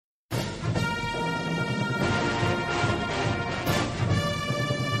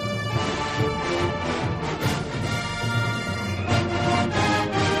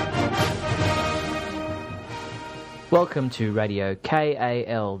Welcome to Radio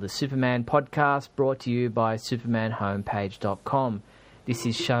KAL, the Superman podcast brought to you by supermanhomepage.com. This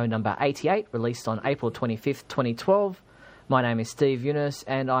is show number 88, released on April 25th, 2012. My name is Steve Eunice,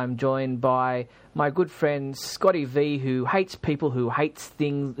 and I'm joined by my good friend Scotty V, who hates people who hates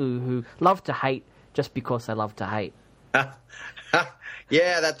things, who love to hate just because they love to hate.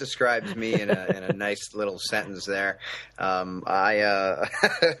 Yeah, that describes me in a nice little sentence there. If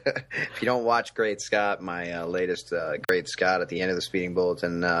you don't watch Great Scott, my latest Great Scott at the end of the Speeding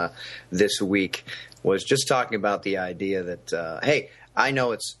Bulletin this week was just talking about the idea that hey, I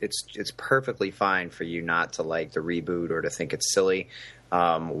know it's perfectly fine for you not to like the reboot or to think it's silly.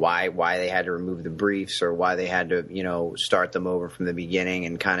 Why they had to remove the briefs or why they had to start them over from the beginning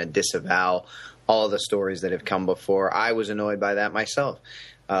and kind of disavow all of the stories that have come before. I was annoyed by that myself.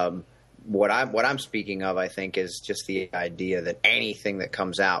 What I'm speaking of, I think, is just the idea that anything that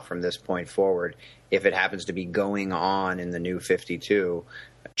comes out from this point forward, if it happens to be going on in the new 52,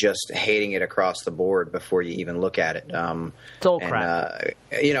 just hating it across the board before you even look at it. It's all crap.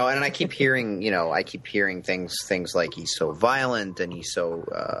 And I keep hearing, things like he's so violent and he's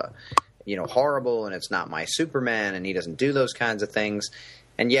so, horrible and it's not my Superman and he doesn't do those kinds of things.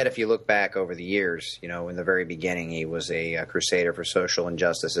 And yet, if you look back over the years, in the very beginning, he was a crusader for social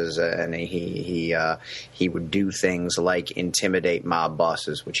injustices, and he would do things like intimidate mob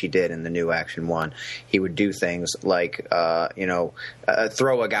bosses, which he did in the new Action 1. He would do things like, throw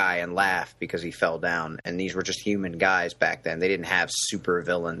a guy and laugh because he fell down. And these were just human guys back then. They didn't have super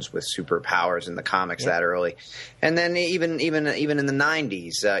villains with superpowers in the comics that early. And then even in the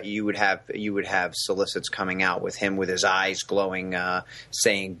 90s, you would have solicits coming out with him with his eyes glowing,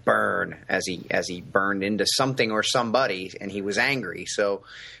 saying burn as he burned into something or somebody and he was angry. So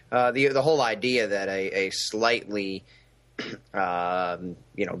the whole idea that a slightly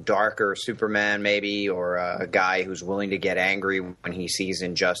darker Superman maybe, or a guy who's willing to get angry when he sees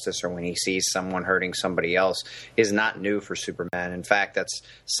injustice or when he sees someone hurting somebody else is not new for Superman. In fact, that's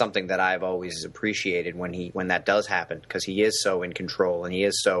something that I've always appreciated when that does happen, because he is so in control and he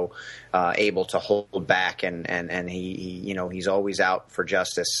is so able to hold back and he's always out for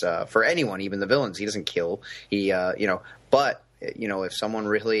justice for anyone, even the villains. He doesn't kill. But if someone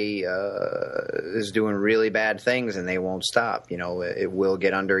really is doing really bad things and they won't stop, it will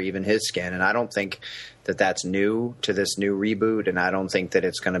get under even his skin. And I don't think that that's new to this new reboot, and I don't think that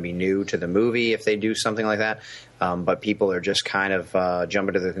it's going to be new to the movie if they do something like that. But people are just kind of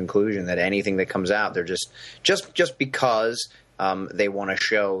jumping to the conclusion that anything that comes out, they're just because they want to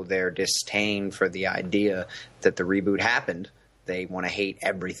show their disdain for the idea that the reboot happened, they want to hate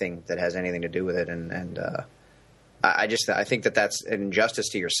everything that has anything to do with it. And I think that that's an injustice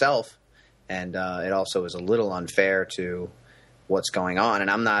to yourself, and it also is a little unfair to what's going on. And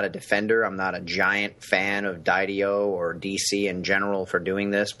I'm not a defender. I'm not a giant fan of Didio or DC in general for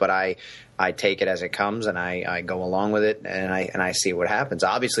doing this, but I take it as it comes, and I go along with it, and I see what happens.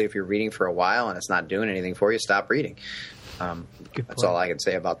 Obviously, if you're reading for a while and it's not doing anything for you, stop reading. That's all I can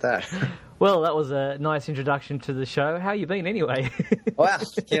say about that. Well, that was a nice introduction to the show. How you been anyway? Well,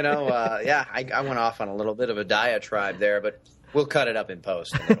 I went off on a little bit of a diatribe there, but we'll cut it up in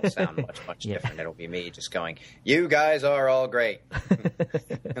post, and it'll sound much different. It'll be me just going, "You guys are all great,"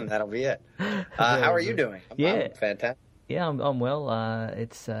 and that'll be it. How are you doing? I'm fantastic. Yeah, I'm well.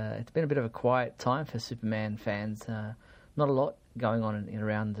 It's been a bit of a quiet time for Superman fans. Not a lot going on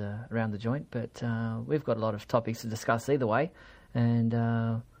around the joint, but we've got a lot of topics to discuss either way,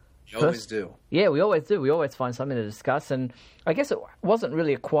 and. You always do. Yeah, we always do. We always find something to discuss. And I guess it wasn't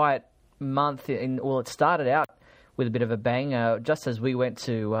really a quiet month. It started out with a bit of a bang. Just as we went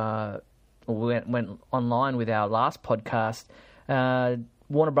online with our last podcast,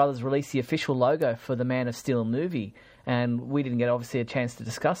 Warner Brothers released the official logo for the Man of Steel movie. And we didn't get, obviously, a chance to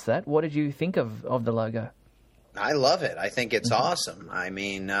discuss that. What did you think of the logo? I love it. I think it's awesome. I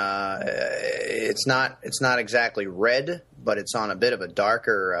mean, it's not exactly red, but it's on a bit of a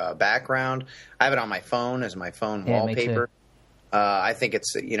darker background. I have it on my phone as my phone wallpaper. I think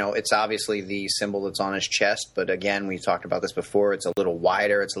it's obviously the symbol that's on his chest, but again, we talked about this before. It's a little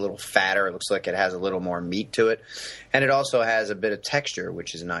wider. It's a little fatter. It looks like it has a little more meat to it, and it also has a bit of texture,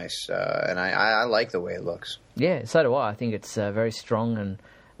 which is nice. And I like the way it looks. Yeah, so do I. I think it's very strong and.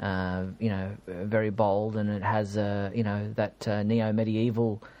 Very bold, and it has, that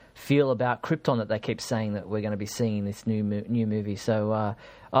neo-medieval feel about Krypton that they keep saying that we're going to be seeing in this new movie. So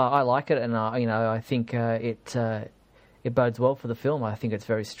I like it, and I think it bodes well for the film. I think it's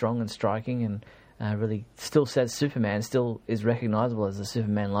very strong and striking, and really still says Superman, still is recognisable as the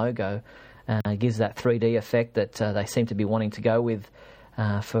Superman logo. Gives that 3D effect that they seem to be wanting to go with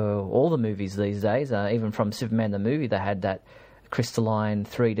for all the movies these days. Even from Superman the movie, they had that crystalline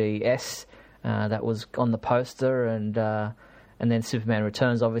 3DS that was on the poster, and then Superman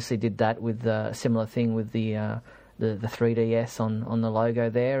Returns obviously did that with a similar thing with the 3DS on the logo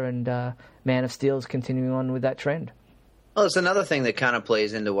there, and Man of Steel is continuing on with that trend. Well, it's another thing that kind of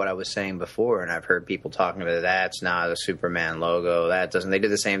plays into what I was saying before, and I've heard people talking about that's not a Superman logo. That doesn't. They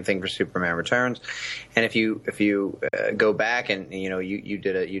did the same thing for Superman Returns, and if you go back and you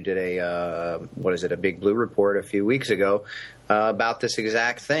did a what is it, a Big Blue report a few weeks ago about this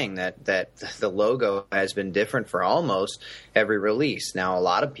exact thing, that the logo has been different for almost every release. Now, a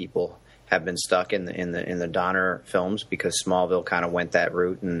lot of people have been stuck in the Donner films because Smallville kind of went that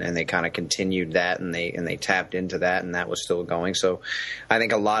route, and they kind of continued that, and they tapped into that, and that was still going. So I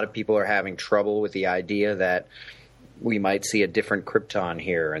think a lot of people are having trouble with the idea that we might see a different Krypton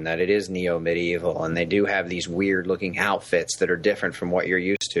here, and that it is neo-medieval, and they do have these weird-looking outfits that are different from what you're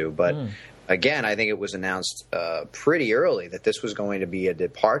used to. But again, I think it was announced pretty early that this was going to be a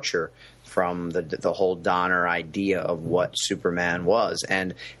departure from the whole Donner idea of what Superman was.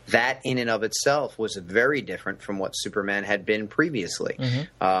 And that in and of itself was very different from what Superman had been previously.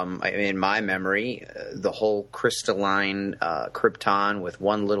 In my memory, the whole crystalline Krypton with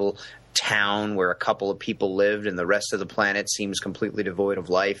one little town where a couple of people lived and the rest of the planet seems completely devoid of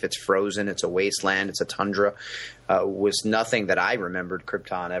life. It's frozen. It's a wasteland. It's a tundra. Was nothing that I remembered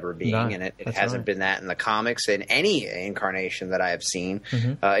Krypton ever being, and it hasn't been that in the comics in any incarnation that I have seen.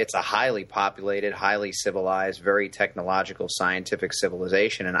 It's a highly populated, highly civilized, very technological, scientific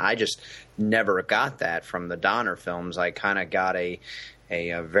civilization, and I just never got that from the Donner films. I kind of got a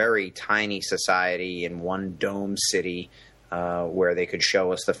very tiny society in one dome city where they could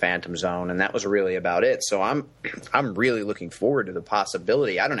show us the Phantom Zone, and that was really about it. So I'm really looking forward to the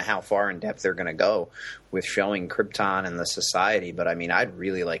possibility. I don't know how far in depth they're going to go with showing Krypton and the society, but I mean, I'd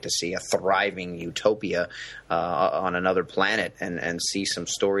really like to see a thriving utopia on another planet and see some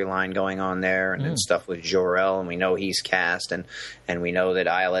storyline going on there, and stuff with Jor-El, and we know he's cast, and we know that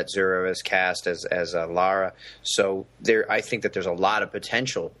Ayelet Zura is cast as Lara. So I think that there's a lot of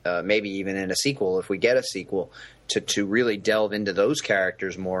potential, maybe even in a sequel, if we get a sequel, to really delve into those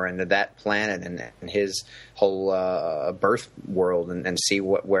characters more, into that planet and his whole birth world, and see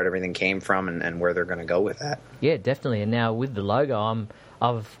where everything came from and where they're going to go with that. Yeah, definitely. And now with the logo,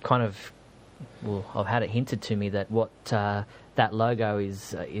 I've had it hinted to me that what that logo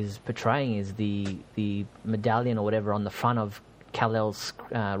is portraying is the medallion or whatever on the front of Kal-El's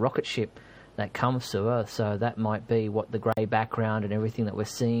rocket ship that comes to Earth. So that might be what the grey background and everything that we're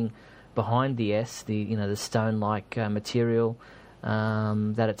seeing behind the S, the stone-like material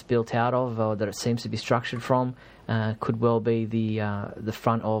that it's built out of, or that it seems to be structured from, could well be the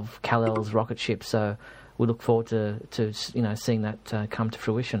front of Kal-El's rocket ship. So we look forward to seeing that come to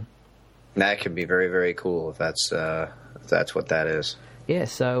fruition. That could be very, very cool if that's what that is. Yeah.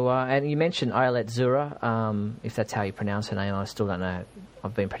 So and you mentioned Ayelet Zura, if that's how you pronounce her name. I still don't know.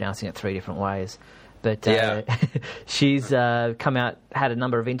 I've been pronouncing it 3 different ways. But she's come out, had a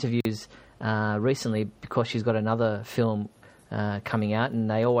number of interviews recently because she's got another film coming out, and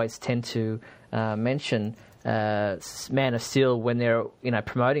they always tend to mention Man of Steel when they're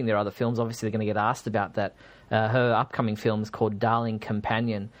promoting their other films. Obviously, they're going to get asked about that. Her upcoming film is called Darling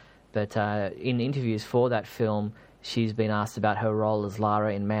Companion, but in interviews for that film, she's been asked about her role as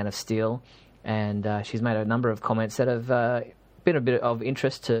Lara in Man of Steel, and she's made a number of comments that have been a bit of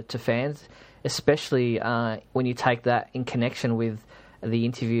interest to fans, especially when you take that in connection with the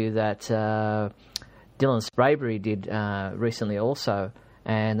interview that Dylan Sprayberry did recently also.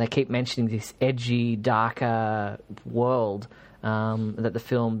 And they keep mentioning this edgy, darker world, that the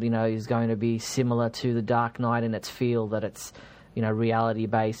film, is going to be similar to The Dark Knight in its feel, that it's,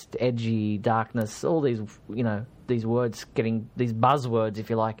 reality-based, edgy, darkness, all these, these words these buzzwords, if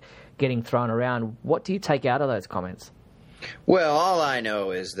you like, getting thrown around. What do you take out of those comments? Well, all I know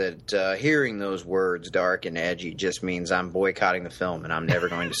is that hearing those words, dark and edgy, just means I'm boycotting the film, and I'm never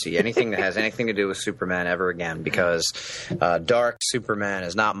going to see anything that has anything to do with Superman ever again, because dark Superman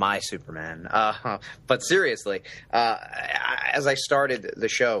is not my Superman. But seriously, as I started the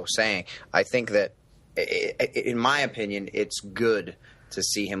show saying, I think that, in my opinion, it's good to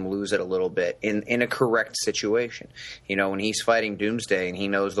see him lose it a little bit in a correct situation. When he's fighting Doomsday and he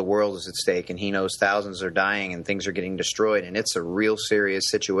knows the world is at stake and he knows thousands are dying and things are getting destroyed and it's a real serious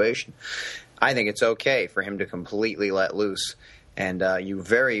situation, I think it's okay for him to completely let loose. And you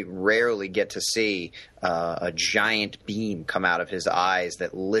very rarely get to see a giant beam come out of his eyes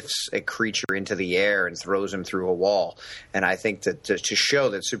that lifts a creature into the air and throws him through a wall. And I think that to show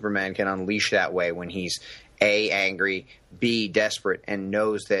that Superman can unleash that way when he's A, angry, B, desperate, and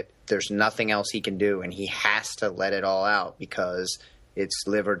knows that there's nothing else he can do, and he has to let it all out because it's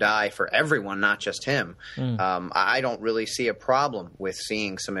live or die for everyone, not just him. I don't really see a problem with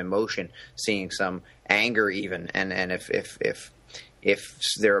seeing some emotion, seeing some anger even. And if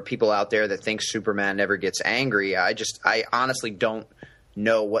there are people out there that think Superman never gets angry, I honestly don't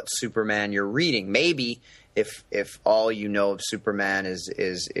know what Superman you're reading. Maybe if all you know of Superman is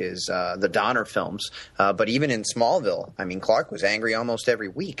the Donner films, but even in Smallville, I mean, Clark was angry almost every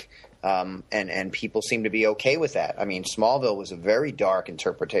week. And people seem to be okay with that. I mean, Smallville was a very dark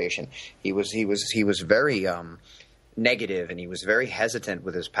interpretation. He was very negative, and he was very hesitant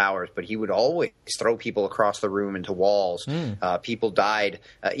with his powers, but he would always throw people across the room into walls. People died,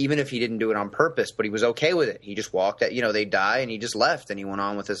 even if he didn't do it on purpose, but he was okay with it. He just walked out, they die, and he just left, and he went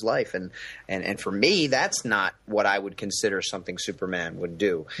on with his life. And for me, that's not what I would consider something Superman would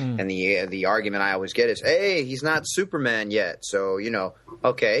do. And the argument I always get is, hey, he's not Superman yet. So,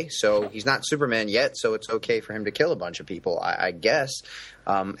 okay, so he's not Superman yet, so it's okay for him to kill a bunch of people, I guess.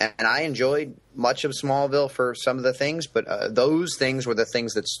 And I enjoyed much of Smallville for some of the things, but those things were the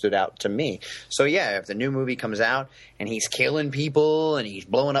things that stood out to me. So, yeah, if the new movie comes out and he's killing people and he's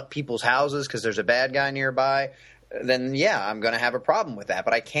blowing up people's houses because there's a bad guy nearby, then, yeah, I'm going to have a problem with that.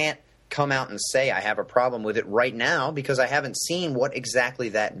 But I can't come out and say I have a problem with it right now because I haven't seen what exactly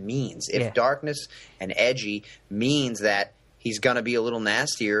that means. If darkness and edgy means that he's going to be a little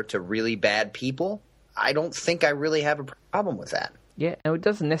nastier to really bad people, I don't think I really have a problem with that. Yeah, and it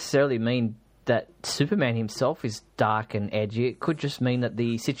doesn't necessarily mean that Superman himself is dark and edgy. It could just mean that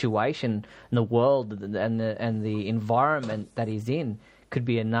the situation and the world and the environment that he's in could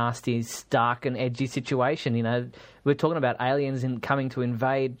be a nasty, dark and edgy situation. We're talking about aliens coming to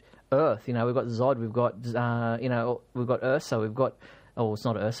invade Earth. We've got Zod, we've got we've got Ursa, we've got it's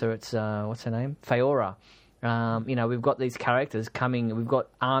not Ursa, it's what's her name, Faora. We've got these characters coming. We've got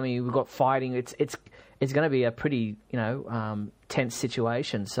army. We've got fighting. It's going to be a pretty tense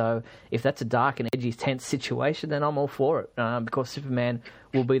situation. So if that's a dark and edgy, tense situation, then I'm all for it because Superman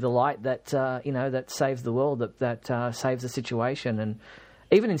will be the light that that saves the world, that saves the situation. And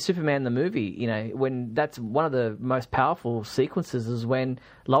even in Superman the movie, when that's one of the most powerful sequences is when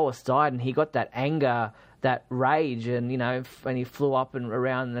Lois died and he got that anger, that rage, and and he flew up and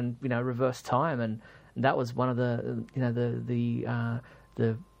around and reversed time, and that was one of the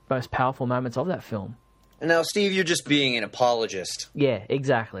most powerful moments of that film. Now, Steve, you're just being an apologist. Yeah,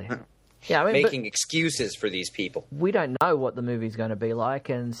 exactly. Yeah, making excuses for these people. We don't know what the movie's going to be like,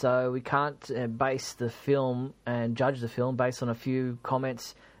 and so we can't base the film and judge the film based on a few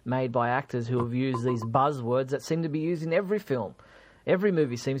comments made by actors who have used these buzzwords that seem to be used in every film. Every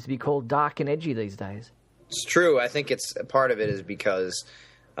movie seems to be called dark and edgy these days. It's true. I think part of it is because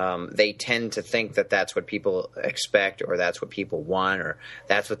they tend to think that that's what people expect, or that's what people want, or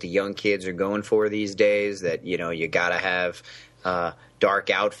that's what the young kids are going for these days, that, you got to have dark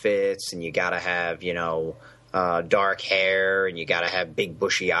outfits, and you got to have, dark hair, and you got to have big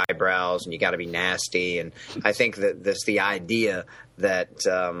bushy eyebrows, and you got to be nasty. And I think that the idea that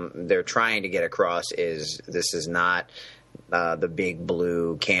they're trying to get across is this is not the big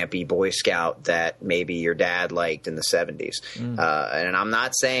blue campy Boy Scout that maybe your dad liked in the 70s. And I'm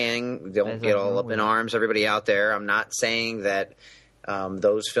not saying, don't get all up in arms, everybody out there. I'm not saying that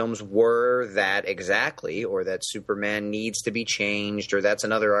those films were that exactly, or that Superman needs to be changed, or that's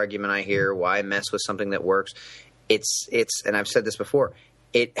another argument I hear, why mess with something that works. It's and I've said this before,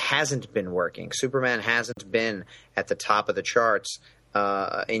 it hasn't been working. Superman hasn't been at the top of the charts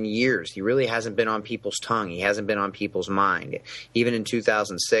in years. He really hasn't been on people's tongue. He hasn't been on people's mind. Even in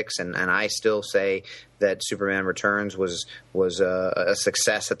 2006, and I still say that Superman Returns was a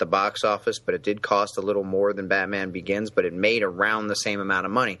success at the box office, but it did cost a little more than Batman Begins, but it made around the same amount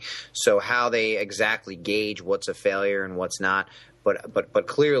of money. So how they exactly gauge what's a failure and what's not, but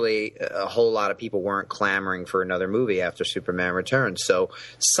clearly a whole lot of people weren't clamoring for another movie after Superman Returns. So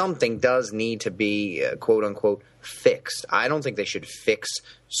something does need to be, quote unquote, fixed. I don't think they should fix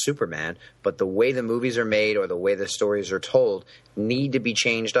Superman, but the way the movies are made or the way the stories are told need to be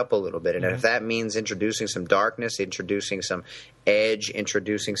changed up a little bit. And if that means introducing some darkness, introducing some edge,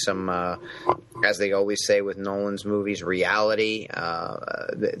 introducing some, as they always say with Nolan's movies, reality,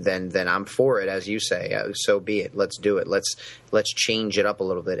 then I'm for it, as you say. So be it. Let's do it. Let's change it up a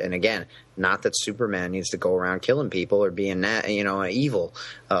little bit. And again, not that Superman needs to go around killing people or being evil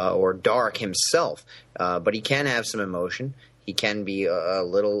or dark himself, but he can have some emotion. He can be a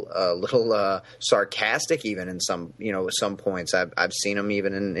little sarcastic, even in some points. I've seen him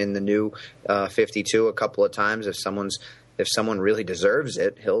even in the new 52 a couple of times. If if someone really deserves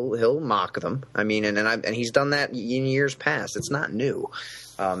it, he'll mock them. I mean, and he's done that in years past. It's not new,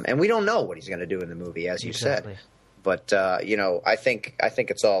 and we don't know what he's going to do in the movie, as you said. But I think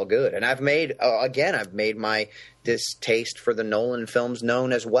it's all good, and I've made my distaste for the Nolan films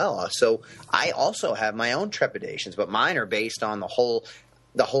known as well. So I also have my own trepidations, but mine are based on the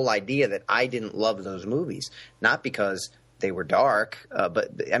whole idea that I didn't love those movies, not because they were dark, but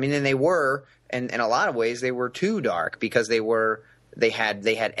I mean, and they were, and in a lot of ways they were too dark because they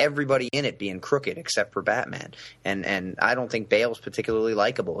had everybody in it being crooked except for Batman, and I don't think Bale's particularly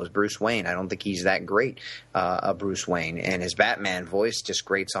likable as Bruce Wayne. I don't think he's that great a Bruce Wayne, and his Batman voice just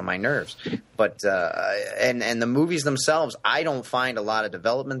grates on my nerves. But and the movies themselves, I don't find a lot of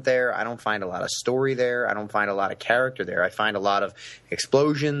development there. I don't find a lot of story there. I don't find a lot of character there. I find a lot of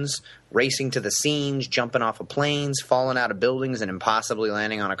explosions, racing to the scenes, jumping off of planes, falling out of buildings, and impossibly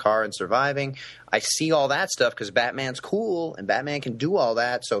landing on a car and surviving. I see all that stuff because Batman's cool and Batman can do all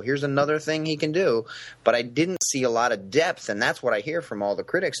that, so here's another thing he can do. But I didn't see a lot of depth, and that's what I hear from all the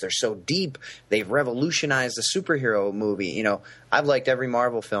critics. They're so deep. They've revolutionized the superhero movie. You know, I've liked every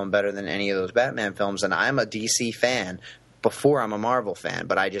Marvel film better than any of those Batman films, and I'm a DC fan before I'm a Marvel fan.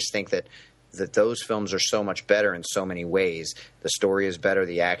 But I just think that those films are so much better in so many ways. The story is better,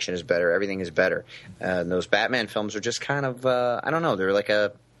 the action is better, everything is better. And those Batman films are just kind of I don't know. They're like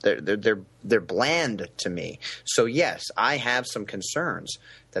they're bland to me. So yes, I have some concerns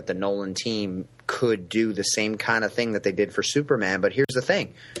that the Nolan team could do the same kind of thing that they did for Superman. But here's the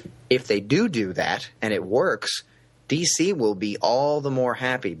thing: if they do that and it works, DC will be all the more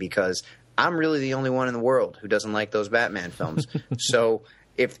happy because I'm really the only one in the world who doesn't like those Batman films. So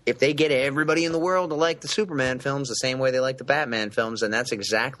if they get everybody in the world to like the Superman films the same way they like the Batman films, then that's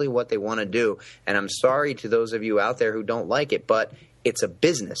exactly what they want to do. And I'm sorry to those of you out there who don't like it, but it's a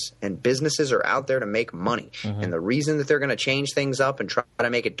business, and businesses are out there to make money. Mm-hmm. And the reason that they're going to change things up and try to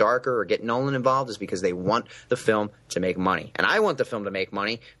make it darker or get Nolan involved is because they want the film to make money. And I want the film to make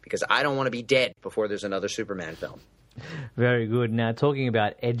money because I don't want to be dead before there's another Superman film. Very good. Now, talking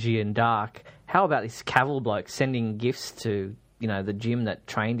about edgy and dark, how about this Cavill bloke sending gifts to, the gym that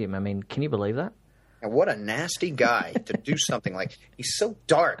trained him? I mean, can you believe that? And what a nasty guy to do something like – he's so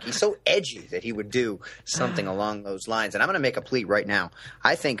dark. He's so edgy that he would do something along those lines. And I'm going to make a plea right now.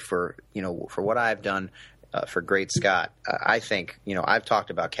 I think for what I've done for Great Scott, I think, I've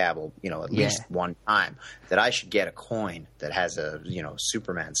talked about Cavill, at least one time, that I should get a coin that has a,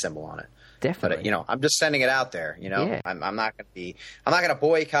 Superman symbol on it. Definitely. But, I'm just sending it out there, Yeah. I'm not going to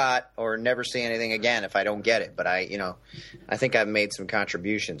boycott or never see anything again if I don't get it. But I think I've made some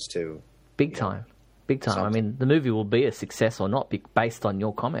contributions to – Big time. Big time. Something. I mean, the movie will be a success or not based on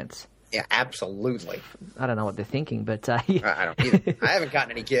your comments. Yeah, absolutely. I don't know what they're thinking, but... I don't either. I haven't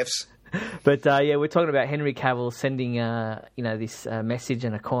gotten any gifts. But, we're talking about Henry Cavill sending, this message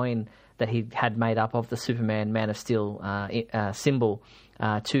and a coin that he had made up of the Superman Man of Steel symbol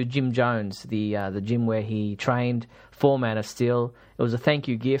to Jim Jones, the gym where he trained for Man of Steel. It was a thank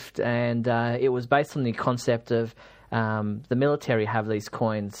you gift, and it was based on the concept of the military have these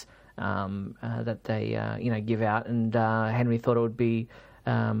coins that they give out, and Henry thought it would be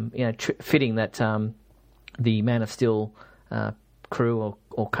fitting that the Man of Steel crew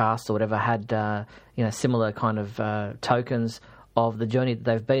or cast or whatever had similar kind of tokens of the journey that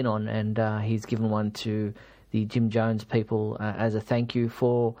they've been on, and he's given one to the Jim Jones people as a thank you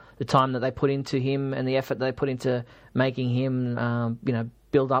for the time that they put into him and the effort they put into making him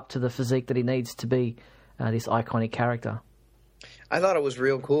build up to the physique that he needs to be this iconic character. I thought it was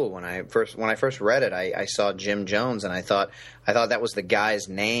real cool when I first read it. I saw Jim Jones, and I thought that was the guy's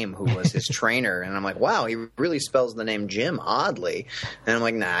name who was his trainer. And I'm like, wow, he really spells the name Jim oddly. And I'm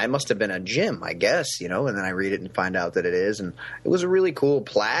like, nah, it must have been a Jim, I guess, And then I read it and find out that it is. And it was a really cool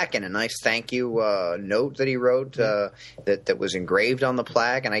plaque and a nice thank you note that he wrote that was engraved on the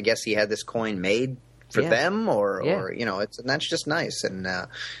plaque. And I guess he had this coin made for them, or and that's just nice. And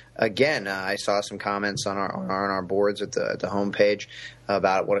again, I saw some comments on our boards at the homepage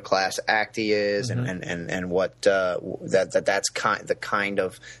about what a class act he is, mm-hmm. and what that's the kind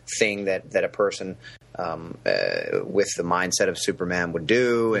of thing that a person with the mindset of Superman would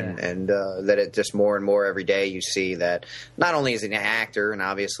do, and that it just more and more every day you see that not only is he an actor, and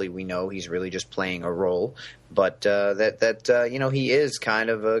obviously we know he's really just playing a role, but that he is kind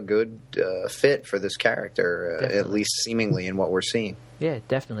of a good fit for this character, at least seemingly in what we're seeing. Yeah,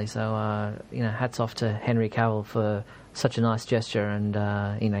 definitely. So hats off to Henry Cavill for such a nice gesture,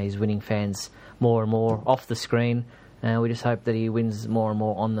 and he's winning fans more and more off the screen. We just hope that he wins more and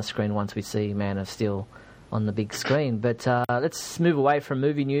more on the screen once we see Man of Steel on the big screen. But let's move away from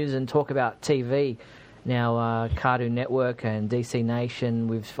movie news and talk about TV. now Cartoon Network and DC Nation.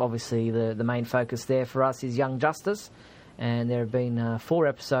 We've obviously the main focus there for us is Young Justice, and there have been 4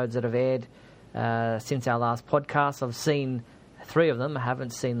 episodes that have aired since our last podcast. I've seen 3 of them. I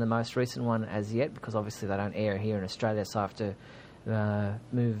haven't seen the most recent one as yet because obviously they don't air here in Australia, so I have to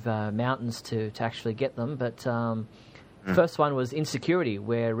move mountains to actually get them. But the first one was Insecurity,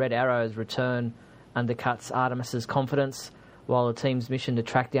 where Red Arrow's return undercuts Artemis's confidence, while the team's mission to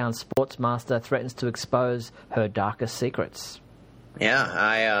track down Sportsmaster threatens to expose her darkest secrets. Yeah,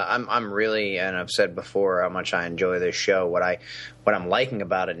 I'm really, and I've said before how much I enjoy this show. What I'm liking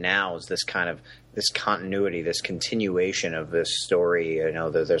about it now is this kind of this continuity, this continuation of this story. You know,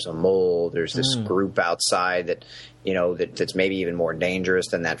 there's a mole, there's this group outside that, you know, that's maybe even more dangerous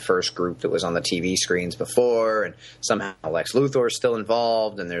than that first group that was on the TV screens before, and somehow Lex Luthor is still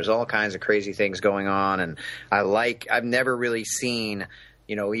involved, and there's all kinds of crazy things going on. And I've never really seen,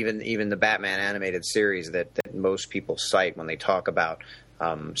 you know, even the Batman animated series that most people cite when they talk about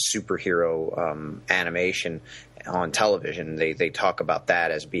superhero animation on television. They talk about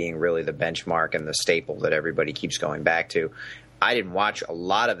that as being really the benchmark and the staple that everybody keeps going back to. I didn't watch a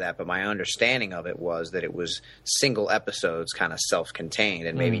lot of that, but my understanding of it was that it was single episodes, kind of self-contained,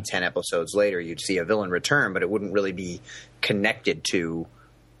 and maybe 10 episodes later you'd see a villain return, but it wouldn't really be connected to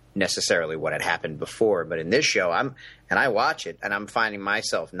necessarily what had happened before. But in this show, I watch it, and I'm finding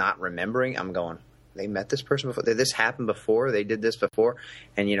myself not remembering. I'm going, they met this person before. Did this happen before? They did this before?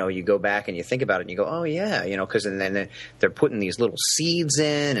 And, you know, you go back and you think about it and you go, oh, yeah, you know, because then they're putting these little seeds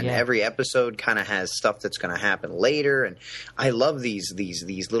in, and every episode kind of has stuff that's going to happen later. And I love these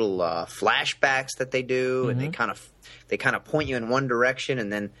little flashbacks that they do, and they kind of point you in one direction,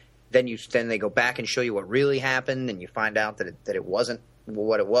 and then they go back and show you what really happened, and you find out that it wasn't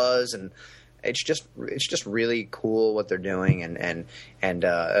what it was. And it's just really cool what they're doing, and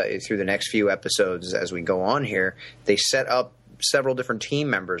through the next few episodes as we go on here, they set up several different team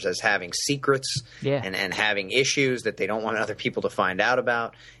members as having secrets and having issues that they don't want other people to find out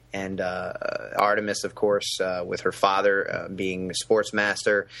about. And Artemis, of course, with her father being the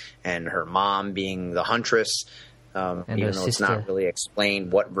Sportsmaster and her mom being the Huntress. Even though it's not really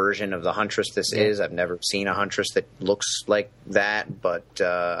explained what version of the Huntress this is. I've never seen a Huntress that looks like that, but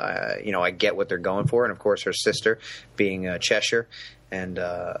you know, I get what they're going for. And of course, her sister being Cheshire and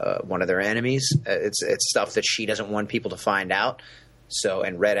one of their enemies. It's stuff that she doesn't want people to find out. So,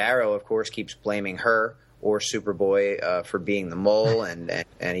 and Red Arrow, of course, keeps blaming her or Superboy for being the mole, and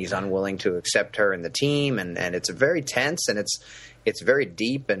he's unwilling to accept her in the team, and it's very tense, and it's very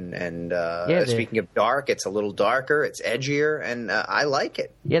deep, and speaking of dark, it's a little darker, it's edgier, and I like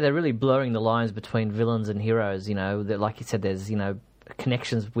it. Yeah, they're really blurring the lines between villains and heroes. You know, like you said, there's, you know,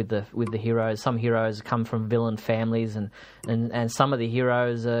 connections with the heroes. Some heroes come from villain families, and some of the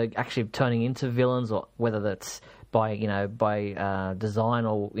heroes are actually turning into villains, or whether that's by design,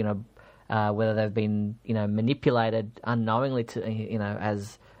 or, you know, whether they've been, you know, manipulated unknowingly to, you know,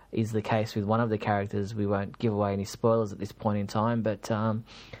 as is the case with one of the characters. We won't give away any spoilers at this point in time, but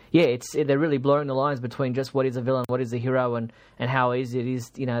they're really blurring the lines between just what is a villain, what is a hero, and how easy it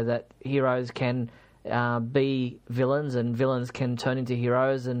is, you know, that heroes can be villains and villains can turn into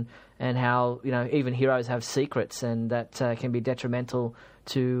heroes, and how, you know, even heroes have secrets, and that can be detrimental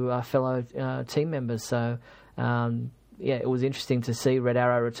to fellow team members. So it was interesting to see Red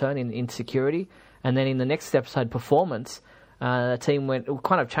Arrow return in Insecurity, and then in the next episode, Performance. The team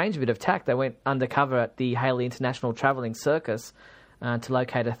kind of changed a bit of tack. They went undercover at the Haley International Travelling Circus to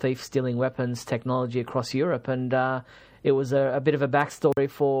locate a thief stealing weapons technology across Europe, and it was a bit of a backstory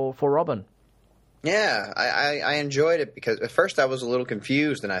for Robin. Yeah, I enjoyed it because at first I was a little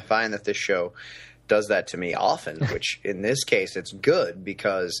confused, and I find that this show does that to me often, which in this case it's good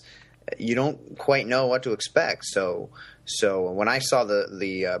because you don't quite know what to expect. So when I saw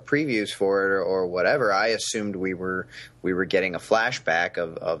the previews for it or whatever, I assumed we were getting a flashback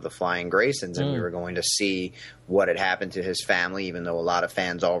of the Flying Graysons, and we were going to see what had happened to his family, even though a lot of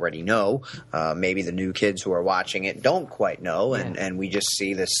fans already know. Maybe the new kids who are watching it don't quite know, and we just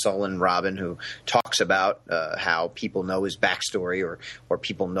see this sullen Robin who talks about how people know his backstory or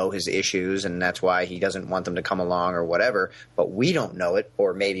people know his issues, and that's why he doesn't want them to come along or whatever. But we don't know it,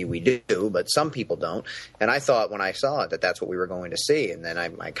 or maybe we do, but some people don't. And I thought when I saw it that that's what we were going to see, and then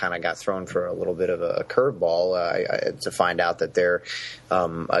I kind of got thrown for a little bit of a curveball to find out that they're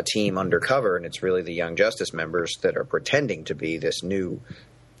a team undercover, and it's really the Young Justice members that are pretending to be this new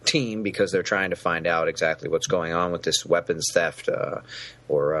team because they're trying to find out exactly what's going on with this weapons theft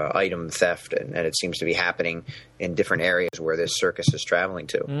or item theft, and it seems to be happening in different areas where this circus is traveling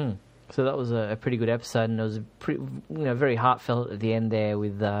to. So that was a pretty good episode, and it was very heartfelt at the end there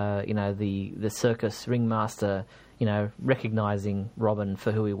with the circus ringmaster recognizing Robin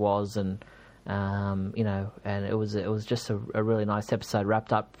for who he was, and and it was just a really nice episode,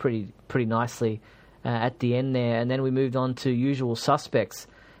 wrapped up pretty nicely at the end there. And then we moved on to Usual Suspects,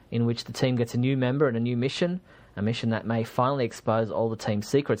 in which the team gets a new member and a new mission. A mission that may finally expose all the team's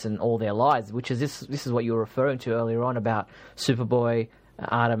secrets and all their lies, which is this is what you were referring to earlier on about Superboy,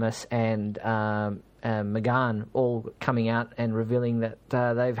 Artemis, and M'gann all coming out and revealing that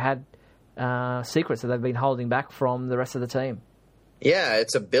they've had secrets that they've been holding back from the rest of the team. Yeah,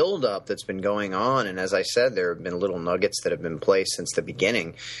 it's a build-up that's been going on, and as I said, there have been little nuggets that have been placed since the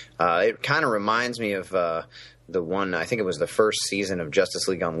beginning. It kind of reminds me of the one, I think it was the first season of Justice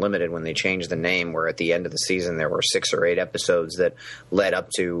League Unlimited when they changed the name, where at the end of the season there were 6 or 8 episodes that led up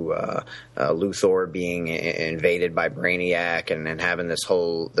to Luthor being invaded by Brainiac and having this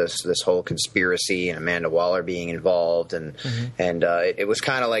whole conspiracy, and Amanda Waller being involved, and it was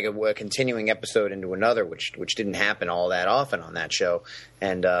kind of like a continuing episode into another, which didn't happen all that often on that show.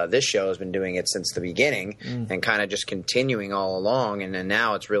 And this show has been doing it since the beginning and kind of just continuing all along. And then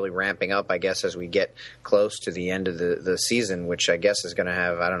now it's really ramping up, I guess, as we get close to the end of the season, which I guess is going to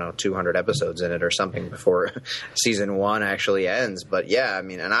have, 200 episodes in it or something before season 1 actually ends. But yeah, I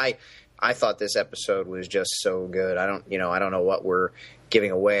mean, and I thought this episode was just so good. I don't know what we're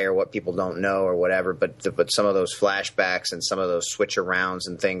giving away or what people don't know or whatever, but some of those flashbacks and some of those switch arounds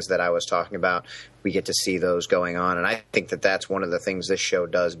and things that I was talking about, we get to see those going on. And I think that that's one of the things this show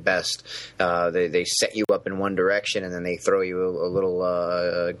does best. They set you up in one direction, and then they throw you a little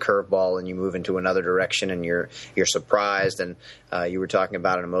curveball, and you move into another direction, and you're surprised. And you were talking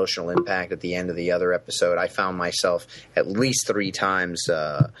about an emotional impact at the end of the other episode. I found myself at least 3 times,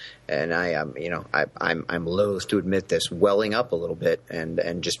 and I'm loath to admit this, welling up a little bit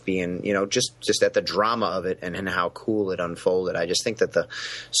and just being, just at the drama of it and how cool it unfolded. I just think that the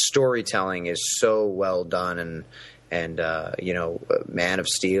storytelling is so well done, and Man of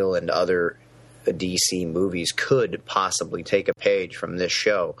Steel and other DC movies could possibly take a page from this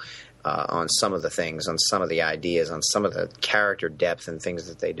show on some of the things, on some of the ideas, on some of the character depth and things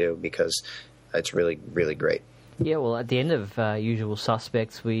that they do, because it's really, really great. Yeah, well, at the end of Usual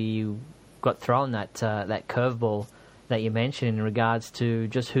Suspects, we got thrown that curveball that you mentioned in regards to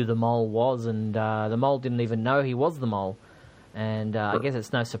just who the mole was, and the mole didn't even know he was the mole. And I guess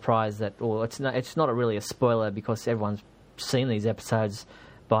it's no surprise that, or it's not really a spoiler, because everyone's seen these episodes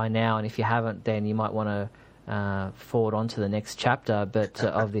by now, and if you haven't, then you might want to forward on to the next chapter of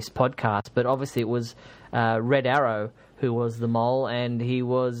this podcast. But obviously it was Red Arrow who was the mole, and he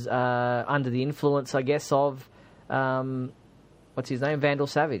was under the influence, I guess, of what's his name, Vandal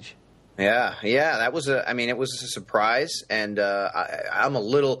Savage. Yeah, that was it was a surprise, and I'm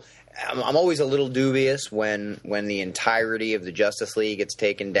always a little dubious when the entirety of the Justice League gets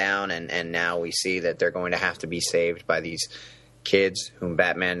taken down, and now we see that they're going to have to be saved by these kids, whom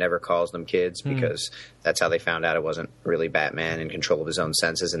Batman never calls them kids, because that's how they found out it wasn't really Batman in control of his own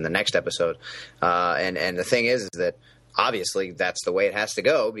senses in the next episode. And the thing is that obviously that's the way it has to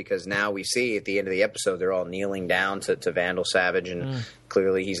go, because now we see at the end of the episode they're all kneeling down to Vandal Savage, and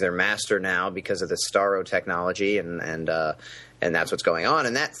clearly he's their master now because of the Starro technology, and that's what's going on.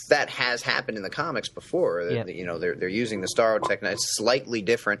 And that has happened in the comics before. Yeah. They're using the Starro technology. It's slightly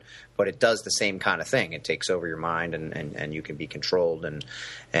different, but it does the same kind of thing. It takes over your mind, and you can be controlled, and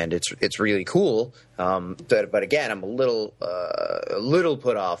it's really cool. But again, I'm a little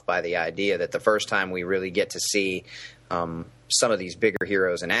put off by the idea that the first time we really get to see some of these bigger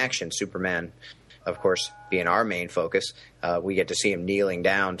heroes in action, Superman, of course, being our main focus, we get to see him kneeling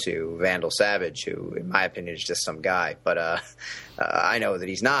down to Vandal Savage, who, in my opinion, is just some guy. But I know that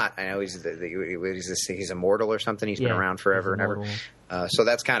he's not. I know he's immortal or something. He's been around forever and ever. So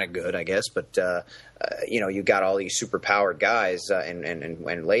that's kind of good, I guess. But you got all these super-powered guys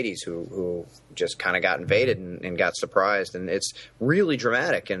and ladies who just kind of got invaded and got surprised, and it's really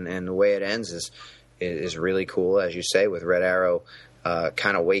dramatic. And the way it ends is really cool, as you say, with Red Arrow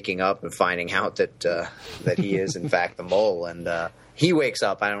kind of waking up and finding out that he is in fact the mole, and he wakes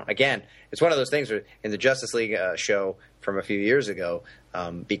up. Again, it's one of those things where in the Justice League show from a few years ago,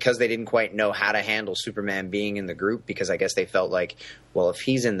 because they didn't quite know how to handle Superman being in the group, because I guess they felt like, well, if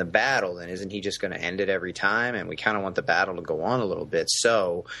he's in the battle, then isn't he just going to end it every time? And we kind of want the battle to go on a little bit,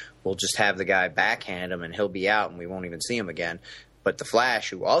 so we'll just have the guy backhand him and he'll be out and we won't even see him again. But the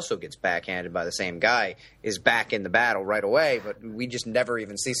Flash, who also gets backhanded by the same guy, is back in the battle right away. But we just never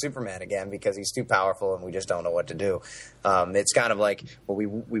even see Superman again because he's too powerful and we just don't know what to do. It's kind of like, well,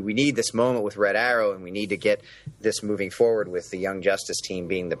 we need this moment with Red Arrow, and we need to get this moving forward with the Young Justice team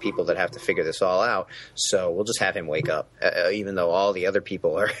being the people that have to figure this all out. So we'll just have him wake up, even though all the other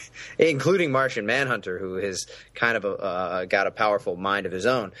people are, including Martian Manhunter, who has kind of got a powerful mind of his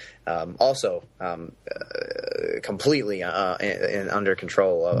own, also completely under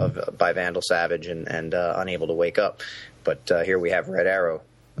control by Vandal Savage and unable to wake up. But here we have Red Arrow,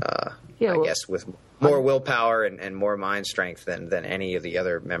 I guess, with more willpower and more mind strength than any of the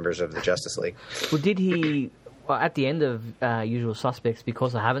other members of the Justice League. Well, did he... Well, at the end of Usual Suspects,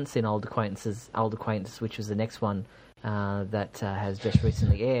 because I haven't seen Old Acquaintances, which was the next one that has just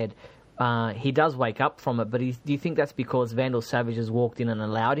recently aired, he does wake up from it, but do you think that's because Vandal Savage has walked in and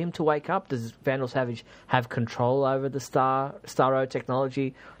allowed him to wake up? Does Vandal Savage have control over the Starro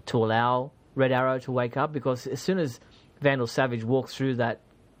technology to allow Red Arrow to wake up? Because as soon as Vandal Savage walks through that,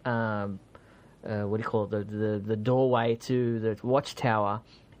 the doorway to the watchtower,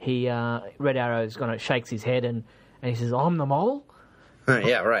 Red Arrow shakes his head and he says, "I'm the mole."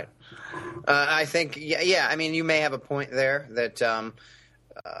 Yeah, right. I think, yeah. I mean, you may have a point there that.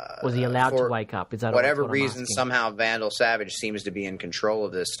 Was he allowed to wake up? Is that whatever reason? Somehow Vandal Savage seems to be in control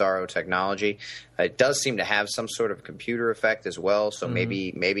of this Starro technology. It does seem to have some sort of computer effect as well. So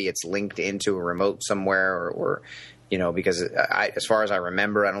maybe it's linked into a remote somewhere, or because as far as I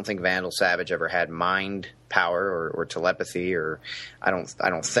remember, I don't think Vandal Savage ever had mind power or telepathy, or I don't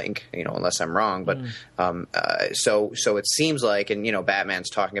think, unless I'm wrong. But so it seems like, and Batman's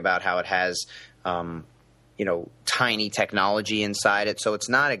talking about how it has. Tiny technology inside it. So it's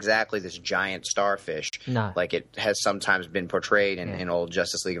not exactly this giant starfish like it has sometimes been portrayed in old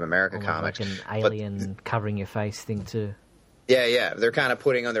Justice League of America comics. Like an alien covering your face thing too. Yeah. They're kind of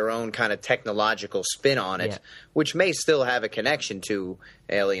putting on their own kind of technological spin on it, which may still have a connection to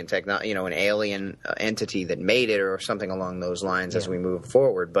alien technology, an alien entity that made it or something along those lines as we move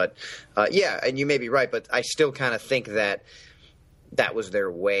forward. But and you may be right, but I still kind of think that was their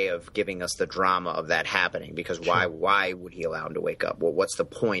way of giving us the drama of that happening, because why would he allow him to wake up? Well, what's the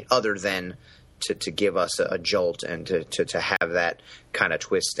point other than to give us a jolt and to have that kind of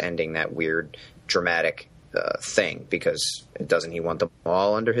twist ending, that weird dramatic thing? Because doesn't he want them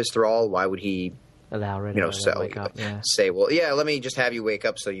all under his thrall? Why would he allow Red Arrow to wake up? Say, well, let me just have you wake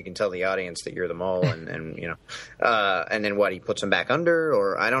up so you can tell the audience that you're the mole, and then what? He puts him back under,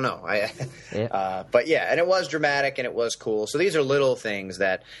 or I don't know. But and it was dramatic and it was cool. So these are little things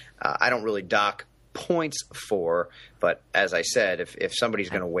that I don't really dock points for. But as I said, if somebody's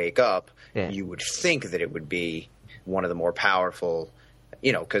going to wake up, you would think that it would be one of the more powerful.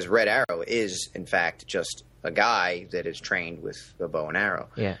 Because Red Arrow is in fact just a guy that is trained with a bow and arrow.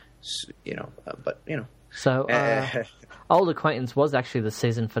 Yeah. So, Old Acquaintance was actually the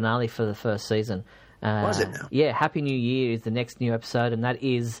season finale for the first season. Was it now? Yeah, Happy New Year is the next new episode, and that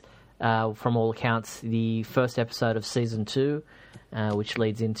is, from all accounts, the first episode of season 2, which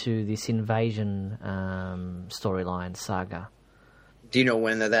leads into this invasion storyline saga. Do you know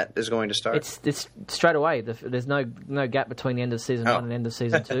when that is going to start? It's straight away. There's no gap between the end of season 1 and end of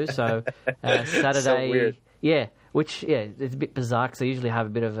season 2. So Saturday, so weird. Which it's a bit bizarre because they usually have a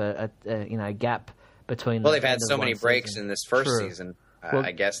bit of a gap between. Well, they've had so many breaks in this first season. Well,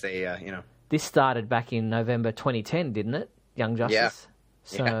 I guess they This started back in November 2010, didn't it? Young Justice.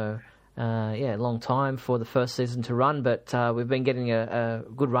 Yeah. So long time for the first season to run, but we've been getting a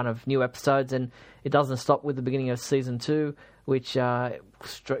good run of new episodes, and it doesn't stop with the beginning of season 2, which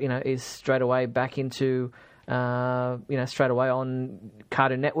is straight away back into straight away on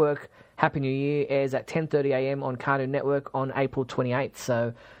Cartoon Network. Happy New Year airs at 10:30 a.m. on Cartoon Network on April 28th,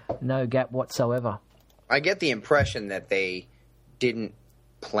 so no gap whatsoever. I get the impression that they didn't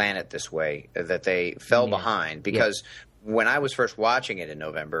plan it this way, that they fell behind, because when I was first watching it in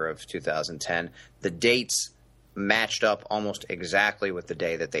November of 2010, the dates matched up almost exactly with the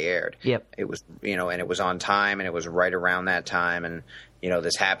day that they aired. Yep. It was, and it was on time, and it was right around that time, and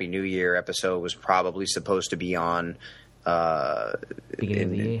this Happy New Year episode was probably supposed to be on beginning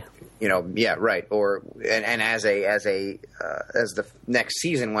of the year. Right. Or and as the next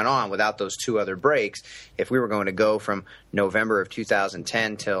season went on, without those two other breaks, if we were going to go from November of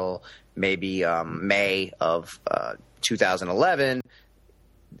 2010 till maybe May of 2011,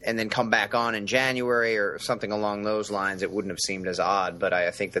 and then come back on in January or something along those lines, it wouldn't have seemed as odd. But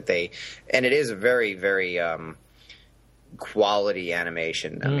I think that and it is a very, very quality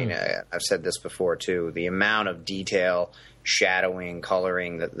animation. I mean, I've said this before too. The amount of detail, shadowing,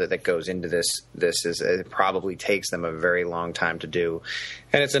 coloring that goes into this is it probably takes them a very long time to do.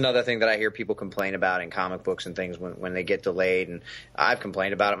 And it's another thing that I hear people complain about in comic books and things when they get delayed. And I've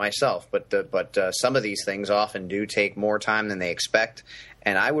complained about it myself. But some of these things often do take more time than they expect.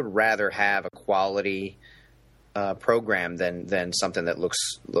 And I would rather have a quality program than something that looks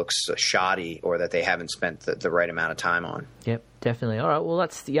shoddy or that they haven't spent the right amount of time on. Yep, definitely. All right, well,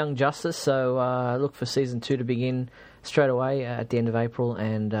 that's the Young Justice. So look for season 2 to begin straight away at the end of April,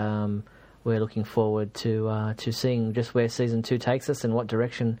 and we're looking forward to seeing just where season 2 takes us and what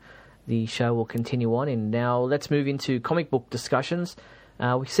direction the show will continue on in. Now, let's move into comic book discussions.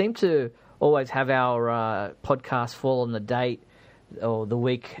 We seem to always have our podcast fall on the date or the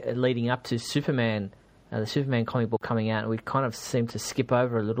week leading up to Superman. The Superman comic book coming out, and we kind of seem to skip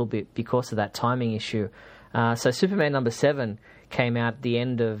over a little bit because of that timing issue. So Superman number 7 came out at the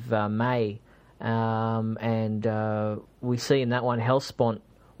end of May, and we see in that one Hellspawn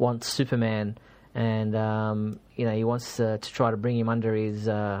wants Superman, and he wants to try to bring him under his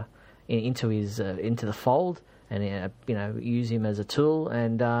into the fold, and use him as a tool.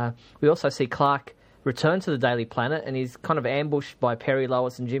 And we also see Clark return to the Daily Planet, and he's kind of ambushed by Perry,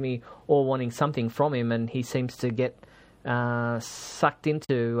 Lois, and Jimmy, all wanting something from him, and he seems to get sucked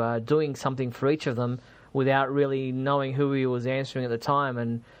into doing something for each of them without really knowing who he was answering at the time.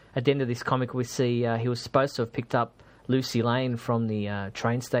 And at the end of this comic, we see he was supposed to have picked up Lucy Lane from the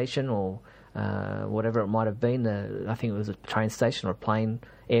train station or whatever it might have been. I think it was a train station or a plane,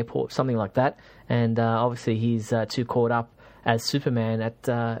 airport, something like that. And obviously he's too caught up as Superman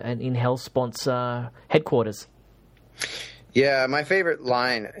in Hellspawn's headquarters. Yeah, my favorite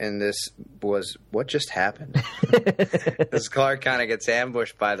line in this was, "What just happened?" As Clark kind of gets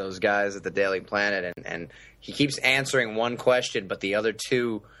ambushed by those guys at the Daily Planet, and he keeps answering one question, but the other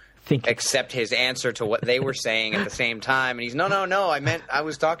two accept his answer to what they were saying at the same time. And he's, no, I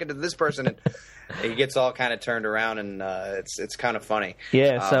was talking to this person. And he gets all kind of turned around, and it's kind of funny.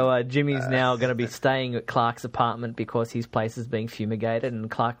 Yeah, so Jimmy's now going to be staying at Clark's apartment because his place is being fumigated, and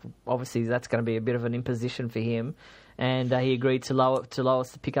Clark, obviously, that's going to be a bit of an imposition for him. And he agreed to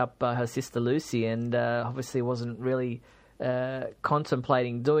Lois to pick up her sister Lucy, and obviously wasn't really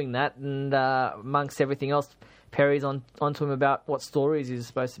contemplating doing that. And amongst everything else, Perry's onto him about what stories he's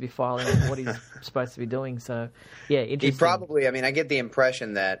supposed to be filing and what he's supposed to be doing. So, yeah, interesting. He probably, I get the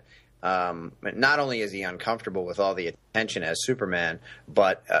impression that not only is he uncomfortable with all the attention as Superman,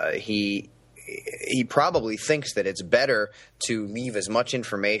 but he probably thinks that it's better to leave as much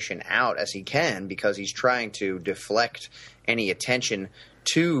information out as he can because he's trying to deflect any attention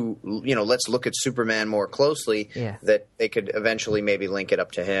to, let's look at Superman more closely, that they could eventually maybe link it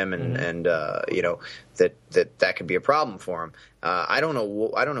up to him and that could be a problem for him. I don't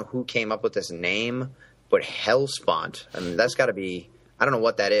know who came up with this name, but Hellspawn, that's got to be, I don't know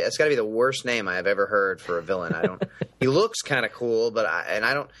what that is. It's got to be the worst name I have ever heard for a villain. He looks kind of cool, but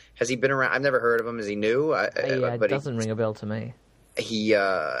has he been around? I've never heard of him. Is he new? It doesn't ring a bell to me.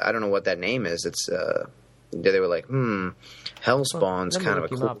 I don't know what that name is. It's, they were like, Hellspawn's kind of a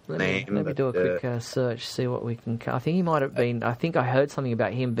cool name. Let me do a quick search, see what we can. I think he might have been. I think I heard something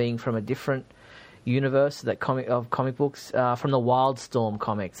about him being from a different universe of comic books, from the Wildstorm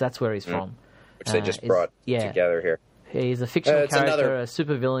comics. That's where he's from. Which they just brought together here. He's a fictional character, a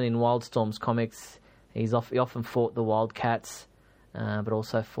supervillain in Wildstorm's comics. He often fought the Wildcats, but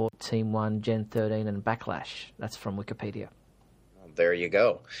also fought Team 1, Gen 13, and Backlash. That's from Wikipedia. Well, there you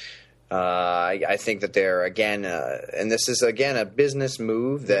go. I think that they're, again, and this is, again, a business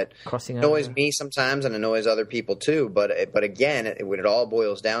move that annoys me sometimes and annoys other people too. But again, what it all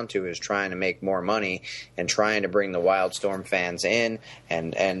boils down to is trying to make more money and trying to bring the Wildstorm fans in.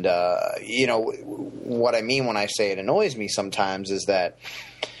 And what I mean when I say it annoys me sometimes is that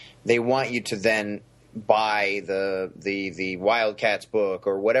they want you to then buy the Wildcats book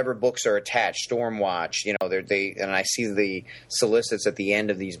or whatever books are attached, Stormwatch, and I see the solicits at the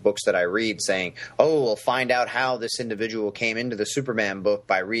end of these books that I read saying, we'll find out how this individual came into the Superman book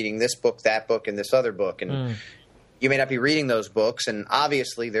by reading this book, that book, and this other book. And you may not be reading those books, and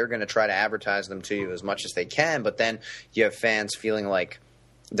obviously they're going to try to advertise them to you as much as they can, but then you have fans feeling like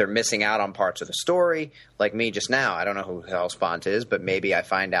they're missing out on parts of the story. Like me just now, I don't know who Hellspawn is, but maybe I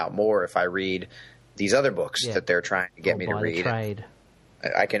find out more if I read these other books that they're trying to get me to read.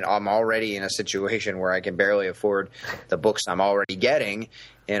 I'm already in a situation where I can barely afford the books I'm already getting,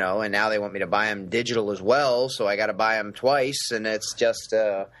 and now they want me to buy them digital as well, so I got to buy them twice, and it's just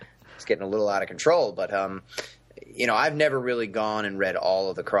it's getting a little out of control. But I've never really gone and read all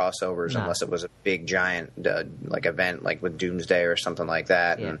of the crossovers No. unless it was a big giant like event, like with Doomsday or something like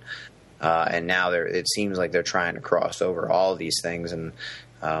that. Yeah. And now it seems like they're trying to cross over all of these things, and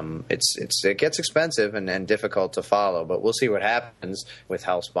it gets expensive and difficult to follow. But we'll see what happens with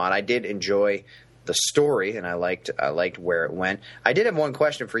Hellspawn. I did enjoy the story, and I liked where it went. I did have one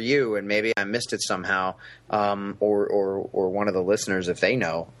question for you, and maybe I missed it somehow, or one of the listeners if they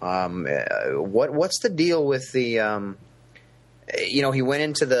know. What's the deal with the? He went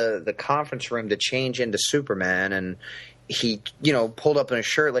into the conference room to change into Superman, and he pulled up in a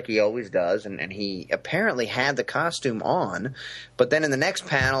shirt like he always does, and he apparently had the costume on, but then in the next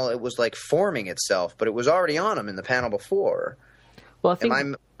panel it was like forming itself, but it was already on him in the panel before. Well, I think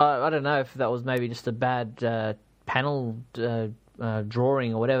I don't know if that was maybe just a bad panel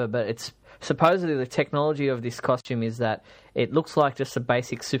drawing or whatever, but it's supposedly the technology of this costume is that it looks like just a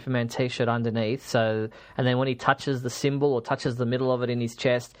basic Superman T-shirt underneath. So, and then when he touches the symbol or touches the middle of it in his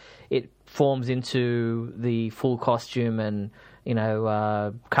chest, it forms into the full costume and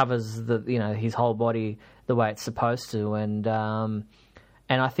covers his whole body the way it's supposed to. And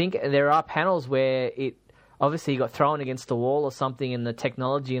I think there are panels where it. Obviously, he got thrown against the wall or something, and the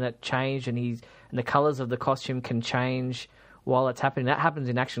technology in it changed, and the colours of the costume can change while it's happening. That happens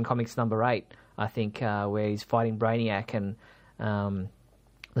in Action Comics number 8, I think, where he's fighting Brainiac, and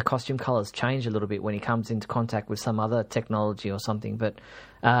the costume colours change a little bit when he comes into contact with some other technology or something. But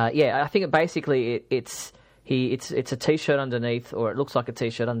I think basically it's a T-shirt underneath, or it looks like a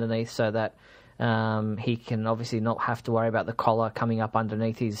T-shirt underneath, so that he can obviously not have to worry about the collar coming up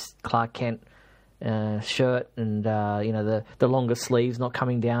underneath his Clark Kent shirt, and the longer sleeves not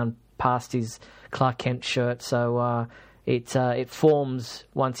coming down past his Clark Kent shirt. So it forms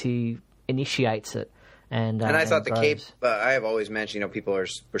once he initiates it. And I thought the grows. cape. I have always mentioned, people were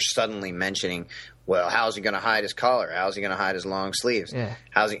suddenly mentioning, well, how's he going to hide his collar? How's he going to hide his long sleeves? Yeah.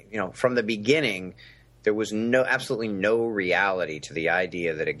 How's he? From the beginning, there was absolutely no reality to the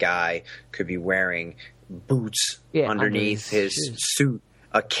idea that a guy could be wearing boots underneath his suit,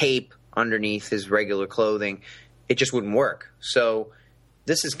 a cape underneath his regular clothing. It just wouldn't work. So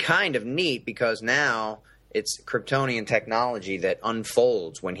this is kind of neat because now it's Kryptonian technology that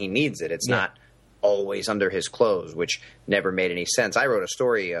unfolds when he needs it. It's not always under his clothes, which never made any sense. I wrote a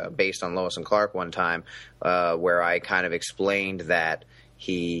story based on Lois and Clark one time where I kind of explained that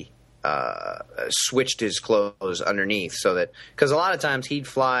he switched his clothes underneath, so that, because a lot of times he'd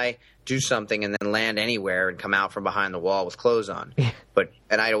fly, do something, and then land anywhere and come out from behind the wall with clothes on.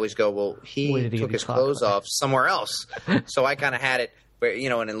 And I'd always go, well, he took his clothes off somewhere else. So I kind of had it where,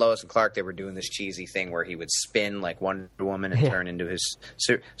 and in Lois and Clark, they were doing this cheesy thing where he would spin like Wonder Woman and turn into his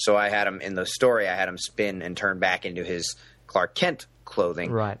suit. So I had him in the story, I had him spin and turn back into his Clark Kent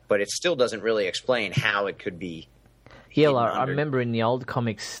clothing. Right. But it still doesn't really explain how it could be. Yeah, I remember in the old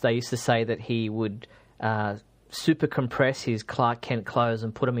comics, they used to say that he would super compress his Clark Kent clothes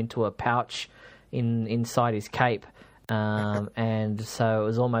and put them into a pouch inside his cape. And so it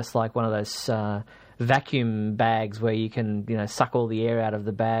was almost like one of those vacuum bags where you can, suck all the air out of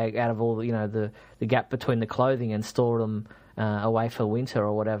the bag, out of all, the gap between the clothing, and store them away for winter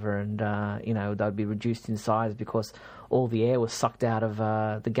or whatever. And, they'd be reduced in size because all the air was sucked out of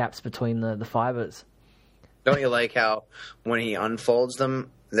the gaps between the fibers. Don't you like how when he unfolds them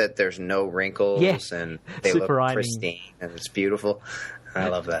that there's no wrinkles and they look pristine and it's beautiful? I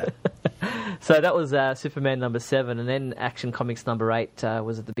love that. So that was Superman number 7, and then Action Comics number 8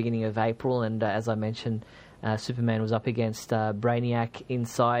 was at the beginning of April, and as I mentioned, Superman was up against Brainiac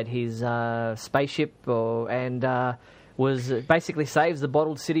inside his spaceship, and was basically saves the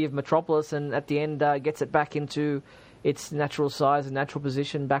bottled city of Metropolis, and at the end gets it back into its natural size and natural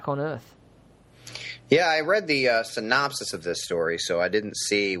position back on Earth. Yeah, I read the synopsis of this story, so I didn't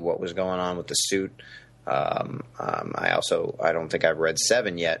see what was going on with the suit. I don't think I've read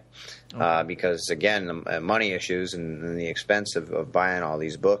 7 yet, because again, money issues and the expense of buying all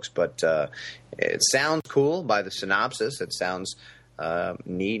these books. But it sounds cool by the synopsis. It sounds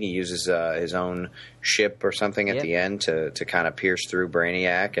neat. He uses his own ship or something at the end to kind of pierce through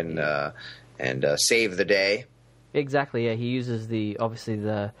Brainiac and save the day. Exactly. Yeah, he uses the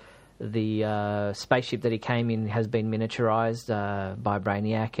spaceship that he came in has been miniaturized by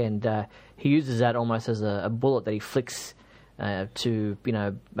Brainiac, and he uses that almost as a bullet that he flicks into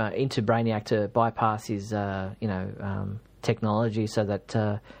Brainiac to bypass his technology, so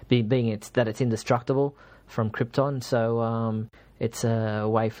that it's indestructible from Krypton. So it's a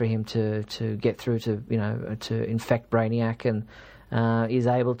way for him to get through to infect Brainiac, and is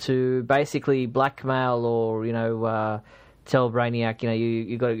able to basically blackmail or tell Brainiac,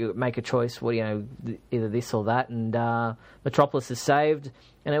 you got to make a choice. What either this or that, and Metropolis is saved.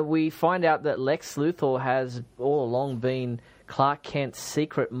 And we find out that Lex Luthor has all along been Clark Kent's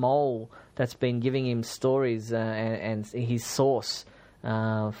secret mole that's been giving him stories and his source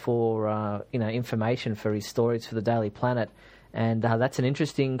for information for his stories for the Daily Planet, and that's an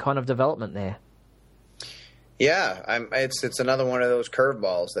interesting kind of development there. Yeah, it's another one of those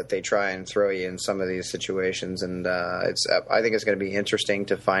curveballs that they try and throw you in some of these situations, and I think it's going to be interesting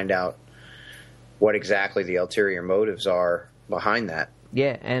to find out what exactly the ulterior motives are behind that.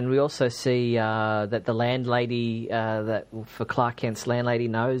 Yeah, and we also see that the landlady, that for Clark Kent's landlady,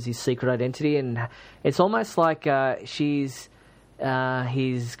 knows his secret identity, and it's almost like she's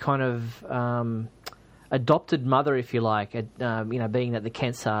his kind of adopted mother, if you like. Being that the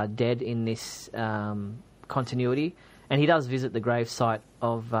Kents are dead in this continuity, and he does visit the gravesite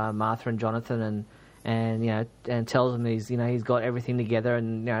of Martha and Jonathan, and tells them he's got everything together,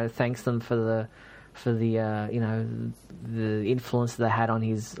 and thanks them for the influence they had on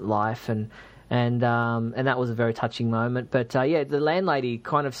his life, and that was a very touching moment. But the landlady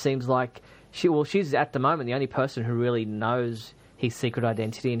kind of seems like she's at the moment the only person who really knows his secret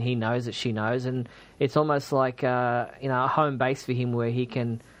identity, and he knows that she knows, and it's almost like a home base for him where he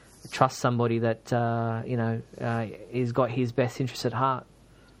can trust somebody that he's got his best interest at heart.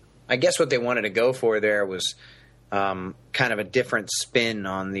 I guess what they wanted to go for there was kind of a different spin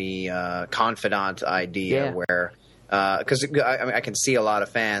on the confidant idea, where because I can see a lot of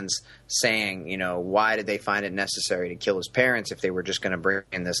fans saying, why did they find it necessary to kill his parents if they were just going to bring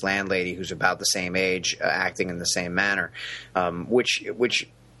in this landlady who's about the same age, acting in the same manner, which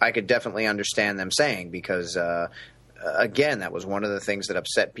I could definitely understand them saying, because again, that was one of the things that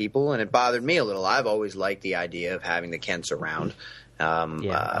upset people, and it bothered me a little. I've always liked the idea of having the Kents around.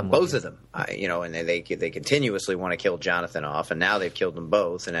 Both of them, and they continuously want to kill Jonathan off, and now they've killed them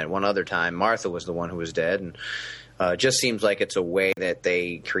both. And at one other time, Martha was the one who was dead, and just seems like it's a way that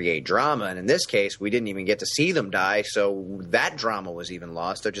they create drama. And in this case, we didn't even get to see them die, so that drama was even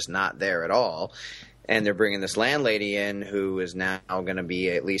lost. They're just not there at all. And they're bringing this landlady in who is now going to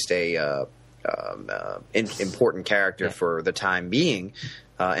be at least a important character for the time being.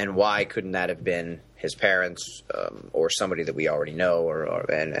 And why couldn't that have been his parents or somebody that we already know?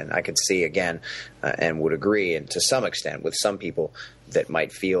 And I could see again and would agree, and to some extent with some people that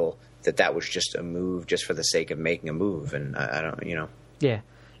might feel that was just a move just for the sake of making a move. And I don't. Yeah.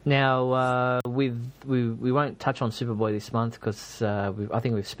 Now, we won't touch on Superboy this month because I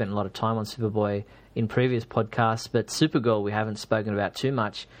think we've spent a lot of time on Superboy in previous podcasts, but Supergirl we haven't spoken about too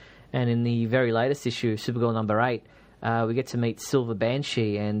much. And in the very latest issue, Supergirl number 8, we get to meet Silver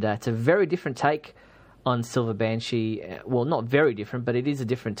Banshee, and it's a very different take on Silver Banshee. Well, not very different, but it is a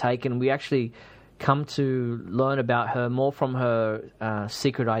different take, and we actually come to learn about her more from her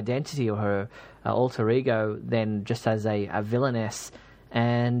secret identity or her alter ego than just as a villainess.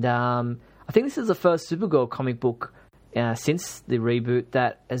 And I think this is the first Supergirl comic book since the reboot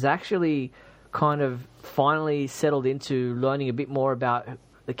that has actually kind of finally settled into learning a bit more about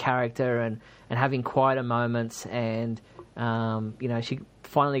the character and having quieter moments, and she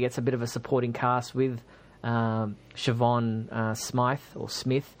finally gets a bit of a supporting cast with Siobhan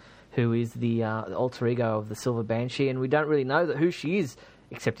Smith, who is the alter ego of the Silver Banshee, and we don't really know who she is,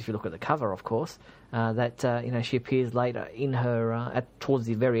 except if you look at the cover, of course. She appears later in her towards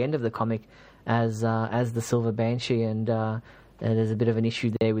the very end of the comic as the Silver Banshee, and there's a bit of an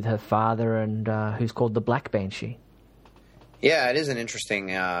issue there with her father, and who's called the Black Banshee. Yeah, it is an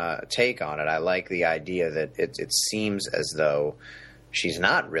interesting take on it. I like the idea that it seems as though she's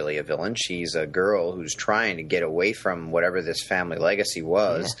not really a villain. She's a girl who's trying to get away from whatever this family legacy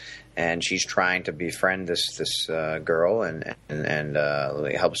was, and she's trying to befriend this girl, and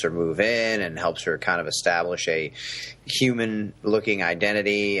helps her move in and helps her kind of establish a human-looking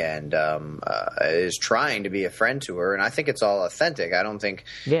identity, and is trying to be a friend to her. And I think it's all authentic. I don't think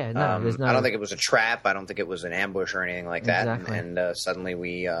there's no. I don't think it was a trap. I don't think it was an ambush or anything like that. Exactly. And suddenly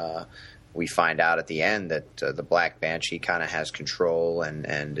we find out at the end that the Black Banshee kind of has control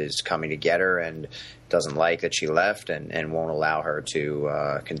and is coming to get her, and doesn't like that she left, and won't allow her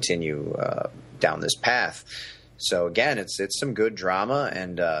to continue down this path. So again, it's some good drama,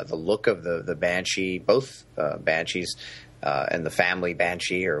 and the look of the Banshee, both Banshees, and the family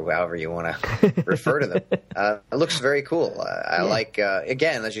Banshee, or however you want to refer to them, it looks very cool. I like,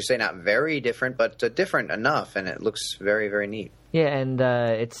 again, as you say, not very different, but different enough, and it looks very, very neat. Yeah, and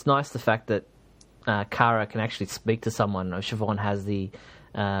it's nice the fact that Kara can actually speak to someone. Siobhan has the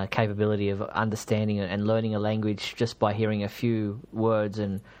capability of understanding and learning a language just by hearing a few words,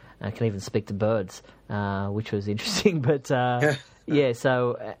 and can even speak to birds, which was interesting. But yeah,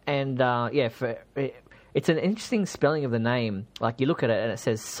 so it's an interesting spelling of the name. Like you look at it and it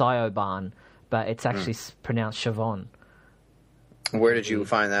says Sioban, but it's actually pronounced Siobhan. Where did you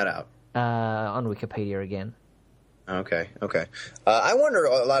find that out? On Wikipedia again. Okay. I wonder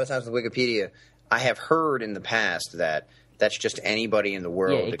a lot of times with Wikipedia, I have heard in the past that that's just anybody in the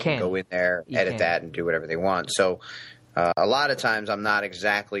world that can go in there, edit that, and do whatever they want. So a lot of times I'm not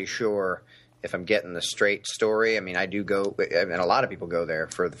exactly sure if I'm getting the straight story. I mean, I do go, and a lot of people go there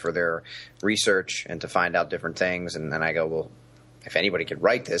for their research and to find out different things. And then I go, well, if anybody could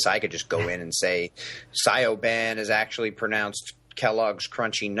write this, I could just go in and say Sioban is actually pronounced Kellogg's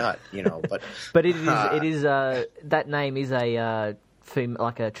Crunchy Nut, But but it is that name is a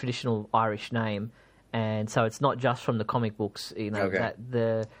traditional Irish name, and so it's not just from the comic books. That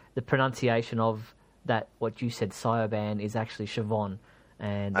the pronunciation of that what you said Sioban is actually Siobhan.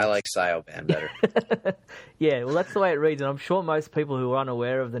 And I like Sioban better. Yeah, well, that's the way it reads, and I'm sure most people who are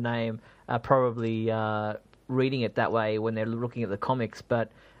unaware of the name are probably reading it that way when they're looking at the comics. But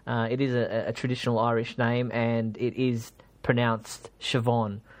it is a traditional Irish name, and it is pronounced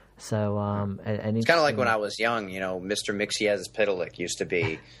Siobhan. So, it's kind of like when I was young, Mr. Mxyzptlk used to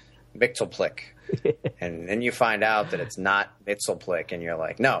be Mxyzptlk. And then you find out that it's not Mxyzptlk, and you're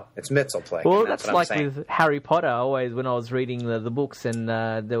like, no, it's Mxyzptlk. Well, that's like with Harry Potter. Always when I was reading the books, and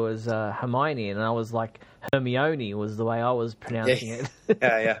there was Hermione, and I was like, Hermione was the way I was pronouncing it.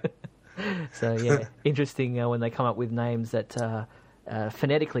 Yeah. So, yeah, interesting when they come up with names that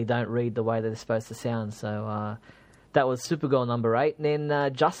phonetically don't read the way they're supposed to sound. So, that was Supergirl number 8. And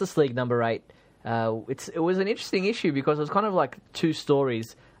then Justice League number 8. It was an interesting issue because it was kind of like two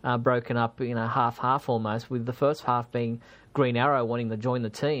stories broken up, half almost, with the first half being Green Arrow wanting to join the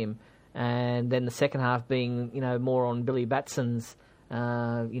team, and then the second half being, more on Billy Batson's,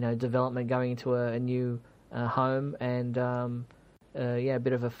 development going into a new home, and a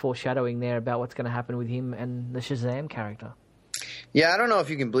bit of a foreshadowing there about what's going to happen with him and the Shazam character. Yeah, I don't know if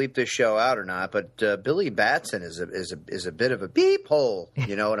you can bleep this show out or not, but Billy Batson is a bit of a beep hole.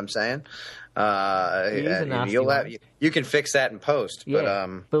 You know what I'm saying? You can fix that in post. Yeah,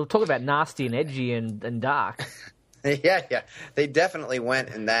 but we'll talk about nasty and edgy and dark. Yeah, they definitely went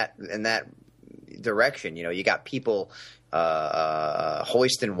in that direction. You got people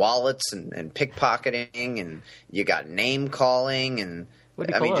hoisting wallets and pickpocketing, and you got name calling and.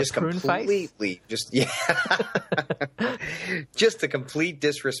 Just completely, just a complete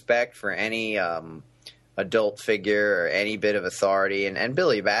disrespect for any adult figure or any bit of authority. And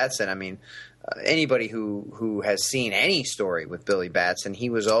Billy Batson, anybody who has seen any story with Billy Batson,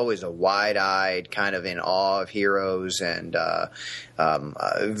 he was always a wide-eyed, kind of in awe of heroes, and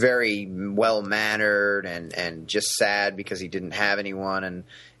very well-mannered, and just sad because he didn't have anyone.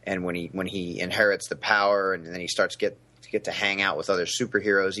 And when he inherits the power, and then he starts get to hang out with other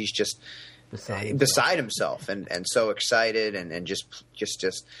superheroes, he's just beside himself and so excited and just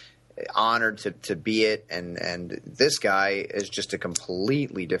honored to be it. And this guy is just a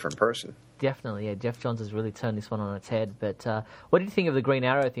completely different person. Definitely, yeah. Jeff Johns has really turned this one on its head. But what did you think of the Green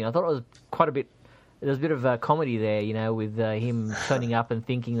Arrow thing? I thought it was quite a bit. There was a bit of comedy there, with him turning up and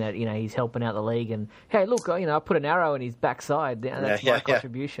thinking that he's helping out the league, and hey, look, I put an arrow in his backside. That's my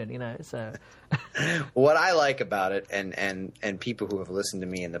contribution, So what I like about it, and people who have listened to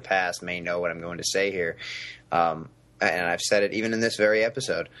me in the past may know what I'm going to say here, and I've said it even in this very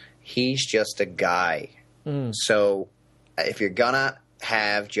episode. He's just a guy. So if you're gonna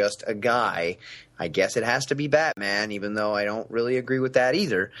have just a guy, I guess it has to be Batman, even though I don't really agree with that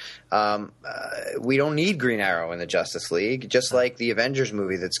either. We don't need Green Arrow in the Justice League, just like the Avengers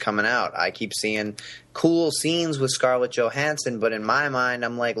movie that's coming out. I keep seeing cool scenes with Scarlett Johansson, but in my mind,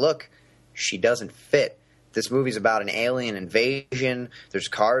 I'm like, look, she doesn't fit. This movie's about an alien invasion. There's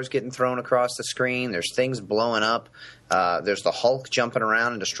cars getting thrown across the screen. There's things blowing up. There's the Hulk jumping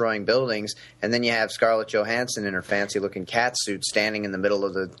around and destroying buildings. And then you have Scarlett Johansson in her fancy-looking cat suit standing in the middle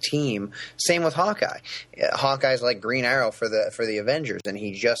of the team. Same with Hawkeye. Hawkeye's like Green Arrow for the Avengers, and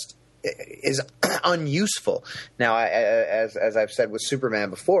he just is unuseful. Now, as I've said with Superman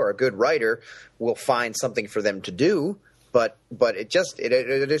before, a good writer will find something for them to do. But it just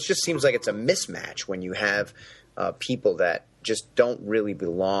seems like it's a mismatch when you have people that just don't really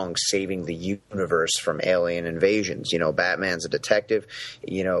belong saving the universe from alien invasions. Batman's a detective,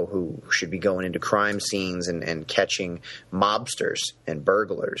 who should be going into crime scenes and catching mobsters and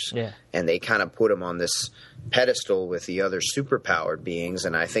burglars. Yeah. And they kind of put him on this pedestal with the other superpowered beings,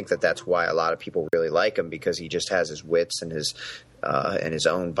 and I think that's why a lot of people really like him, because he just has his wits and his and his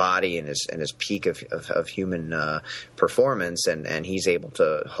own body and his peak of human performance, and he's able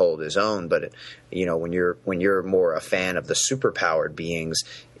to hold his own. But when you're more a fan of the superpowered beings,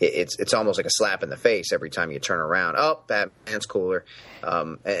 it's almost like a slap in the face every time you turn around. Oh, Batman's cooler,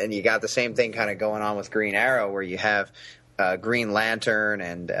 and you got the same thing kind of going on with Green Arrow, where you have Green Lantern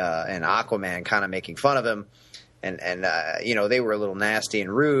and Aquaman kind of making fun of him. And they were a little nasty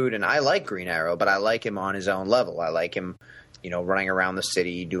and rude, and I like Green Arrow, but I like him on his own level. I like him, running around the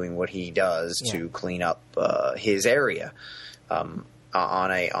city doing what he does to clean up his area. On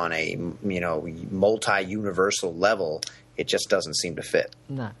a multi-universal level, it just doesn't seem to fit.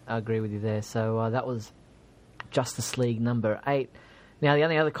 No, I agree with you there. So that was Justice League number 8. Now, the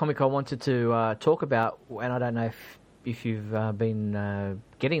only other comic I wanted to talk about, and I don't know if you've been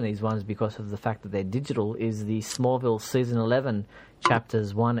getting these ones because of the fact that they're digital, is the Smallville Season 11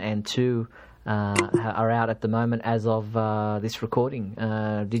 chapters 1 and 2 are out at the moment as of this recording.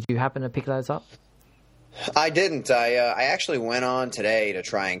 Did you happen to pick those up? I didn't. I actually went on today to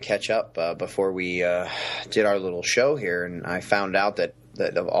try and catch up before we did our little show here, and I found out that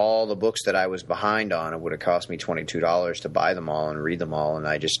of all the books that I was behind on, it would have cost me $22 to buy them all and read them all, and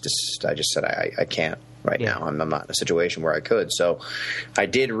I just said I can't now. I'm not in a situation where I could. So I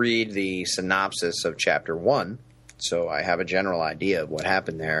did read the synopsis of Chapter 1, so I have a general idea of what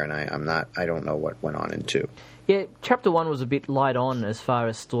happened there, and I don't know what went on in 2. Yeah, Chapter 1 was a bit light on as far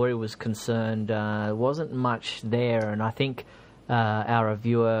as story was concerned. There wasn't much there, and I think our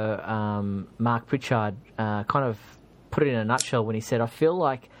reviewer, Mark Pritchard, kind of put it in a nutshell when he said, I feel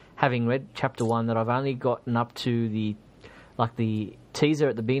like, having read Chapter 1, that I've only gotten up to the teaser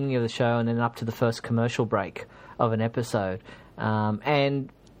at the beginning of the show and then up to the first commercial break of an episode. And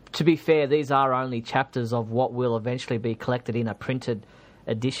to be fair, these are only chapters of what will eventually be collected in a printed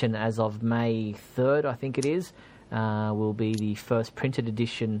edition as of May 3rd, I think it is. Will be the first printed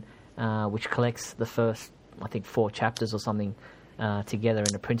edition, which collects the first, I think, 4 chapters or something together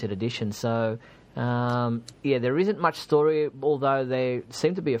in a printed edition. So, there isn't much story, although they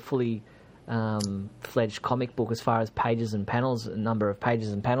seem to be a fully fledged comic book as far as pages and panels, a number of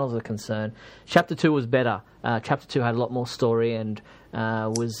pages and panels are concerned. Chapter 2 was better. Chapter 2 had a lot more story and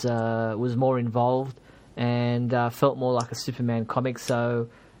was more involved and felt more like a Superman comic. So,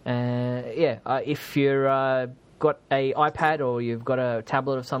 if you're got a iPad or you've got a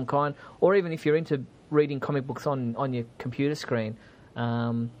tablet of some kind, or even if you're into reading comic books on your computer screen,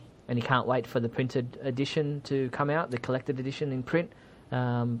 and you can't wait for the printed edition to come out, the collected edition in print,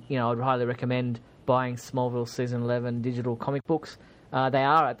 I'd highly recommend buying Smallville Season 11 digital comic books. They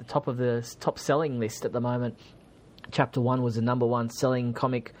are at the top of the top selling list at the moment. Chapter 1 was the number 1 selling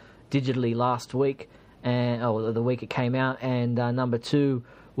comic digitally last week, the week it came out, and number 2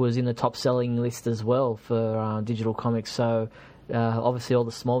 was in the top selling list as well for digital comics. So obviously all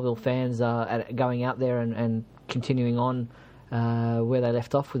the Smallville fans are going out there and continuing on where they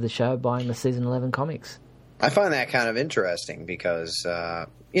left off with the show, buying the Season 11 comics. I find that kind of interesting because, I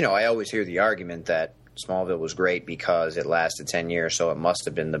always hear the argument that Smallville was great because it lasted 10 years, so it must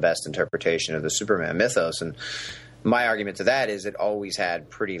have been the best interpretation of the Superman mythos. And my argument to that is it always had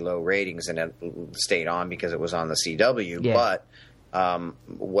pretty low ratings and it stayed on because it was on the CW. Yeah. But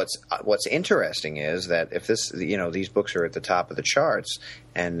what's interesting is that if these books are at the top of the charts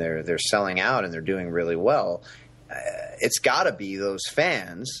and they're selling out and they're doing really well, it's got to be those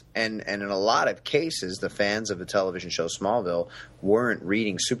fans, and in a lot of cases, the fans of the television show Smallville weren't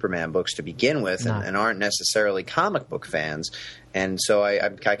reading Superman books to begin with, and aren't necessarily comic book fans, and so I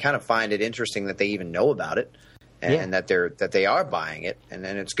kind of find it interesting that they even know about it, and that they are buying it, and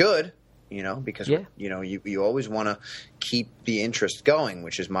it's good, because you always want to keep the interest going,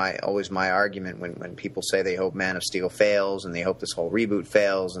 which is always my argument when people say they hope Man of Steel fails and they hope this whole reboot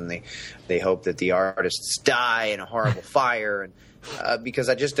fails and they hope that the artists die in a horrible fire, and because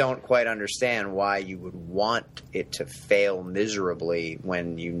I just don't quite understand why you would want it to fail miserably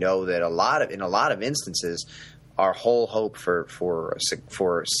when you know that in a lot of instances our whole hope for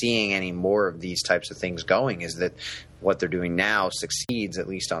seeing any more of these types of things going is that what they're doing now succeeds at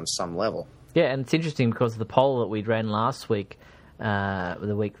least on some level. Yeah, and it's interesting because the poll that we ran last week,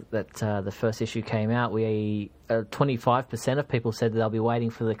 the week that the first issue came out, 25% of people said that they'll be waiting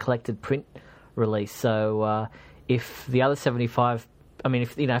for the collected print release. So if the other 75,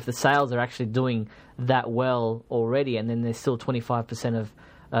 if the sales are actually doing that well already, and then there's still 25%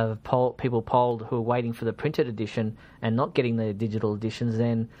 of people polled who are waiting for the printed edition and not getting the digital editions,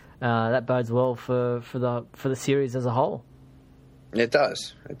 then that bodes well for the series as a whole. It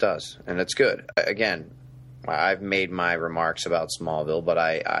does, and it's good. Again, I've made my remarks about Smallville, but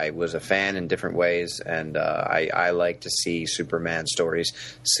I was a fan in different ways, and I like to see Superman stories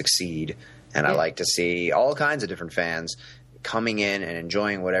succeed, and I like to see all kinds of different fans coming in and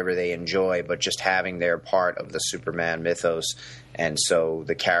enjoying whatever they enjoy, but just having their part of the Superman mythos, and so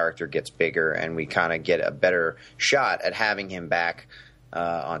the character gets bigger, and we kind of get a better shot at having him back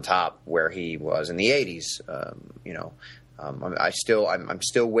on top where he was in the 80s. I'm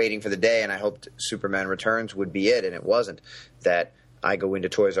still waiting for the day, and I hoped Superman Returns would be it, and it wasn't. That I go into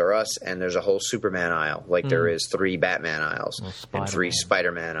Toys R Us and there's a whole Superman aisle, like there is 3 Batman aisles and 3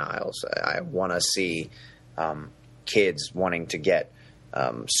 Spider-Man aisles. I want to see kids wanting to get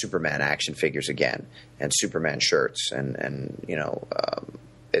Superman action figures again and Superman shirts, and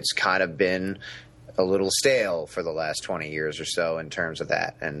it's kind of been a little stale for the last 20 years or so in terms of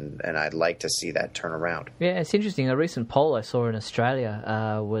that, and I'd like to see that turn around. Yeah, it's interesting. A recent poll I saw in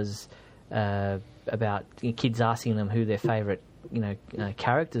Australia was about kids asking them who their favourite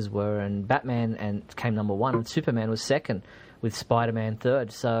characters were, and Batman came number 1, and Superman was second, with Spider-Man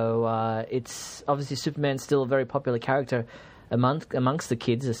third. So it's obviously Superman's still a very popular character amongst the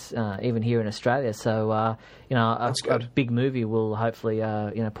kids, even here in Australia. So a big movie will hopefully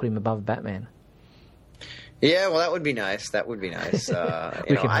put him above Batman. Yeah, well, that would be nice. That would be nice.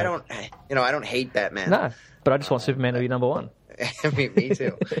 I don't hate Batman. No, but I just want Superman to be number 1. Me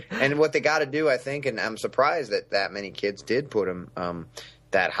too. And what they got to do, I think, and I'm surprised that many kids did put him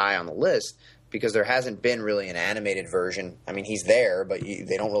that high on the list, because there hasn't been really an animated version. I mean, he's there, but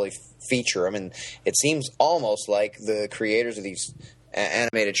they don't really feature him, and it seems almost like the creators of these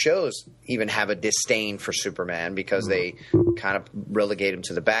animated shows even have a disdain for Superman because they kind of relegate him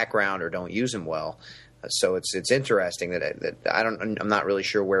to the background or don't use him well. So it's interesting that I'm not really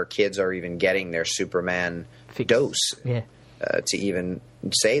sure where kids are even getting their Superman dose to even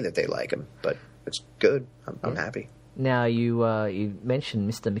say that they like him, but it's good. I'm happy. Now you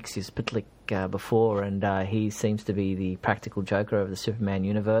mentioned Mr. Mxyzptlk before, and he seems to be the practical joker of the Superman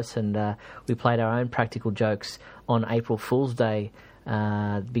universe, and we played our own practical jokes on April Fool's Day,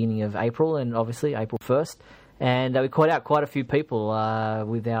 beginning of April, and obviously April 1st. And we caught out quite a few people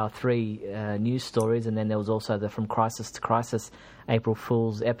with our 3 news stories, and then there was also the From Crisis to Crisis April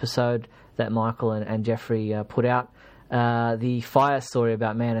Fool's episode that Michael and Jeffrey put out. The fire story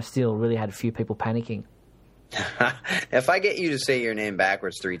about Man of Steel really had a few people panicking. If I get you to say your name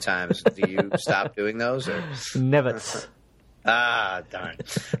backwards 3 times, do you stop doing those? Or? Nevitz. Darn.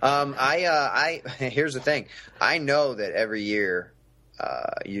 Here's the thing. I know that every year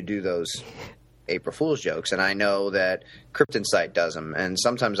you do those April Fool's jokes, and I know that Krypton Site does them, and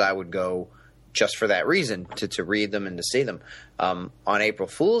sometimes I would go just for that reason, to read them and to see them. On April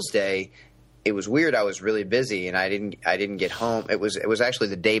Fool's Day, it was weird. I was really busy, and I didn't get home. It was actually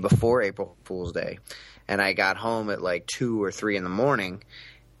the day before April Fool's Day, and I got home at like 2 or 3 in the morning,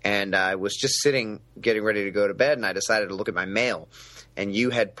 and I was just sitting getting ready to go to bed, and I decided to look at my mail, and you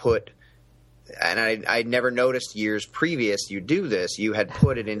had put. And I'd never noticed years previous you do this. You had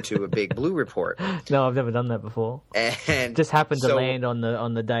put it into a big blue report. No, I've never done that before. And just happened to land on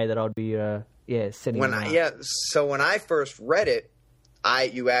the day that I'd be sitting. So when I first read it,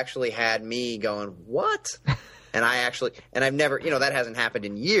 you actually had me going, what? And I've never, that hasn't happened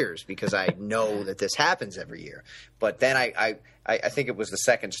in years because I know that this happens every year. But then I think it was the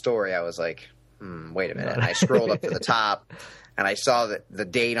second story. I was like, wait a minute. And I scrolled up to the top. And I saw that the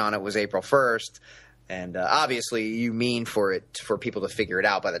date on it was April 1st, and obviously you mean for people to figure it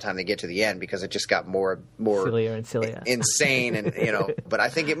out by the time they get to the end, because it just got more sillier and sillier, insane, and But I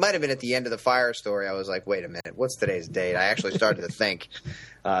think it might have been at the end of the fire story. I was like, wait a minute, what's today's date? I actually started to think,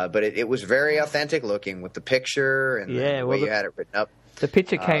 but it was very authentic looking with the picture and the way you had it written up. The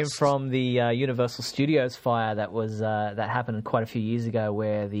picture came from the Universal Studios fire that was that happened quite a few years ago,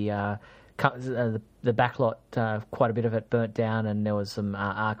 where the backlot, quite a bit of it burnt down, and there was some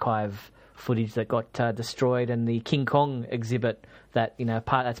archive footage that got destroyed, and the King Kong exhibit that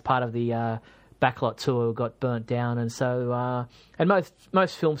that's part of the backlot tour got burnt down, and so and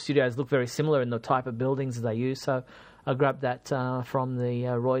most film studios look very similar in the type of buildings that they use. So I grabbed that from the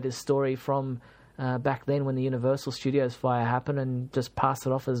Reuters story from back then when the Universal Studios fire happened, and just passed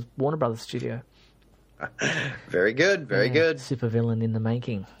it off as Warner Brothers Studio. Very good, very good. Supervillain in the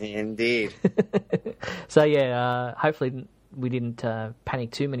making. Indeed. So, hopefully we didn't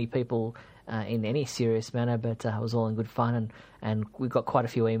panic too many people in any serious manner, but it was all in good fun, and we got quite a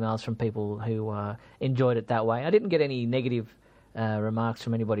few emails from people who enjoyed it that way. I didn't get any negative remarks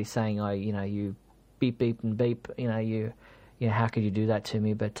from anybody saying, you beep, beep, and beep, you how could you do that to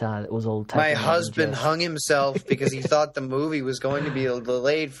me? But it was all taken My out in husband jest. hung himself because he thought the movie was going to be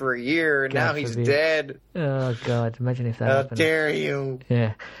delayed for a year, and God now he's forbid. dead. Oh God! Imagine if that How happened. dare you?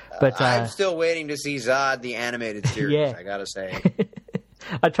 Yeah, but I'm still waiting to see Zod, the animated series, Yeah. I gotta say.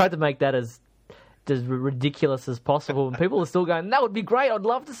 I tried to make that as ridiculous as possible, and people are still going, "That would be great. I'd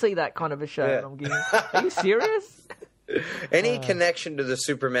love to see that kind of a show." Yeah. And I'm going, "Are you serious?" Any connection to the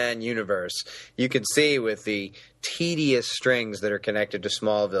Superman universe, you can see with the tedious strings that are connected to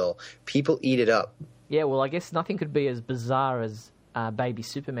Smallville, people eat it up. Yeah, well, I guess nothing could be as bizarre as Baby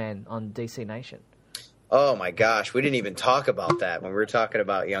Superman on DC Nation. Oh my gosh, we didn't even talk about that when we were talking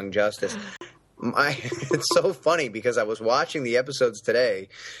about Young Justice. It's so funny because I was watching the episodes today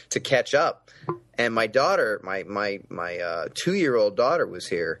to catch up, and my daughter, my 2-year-old daughter, was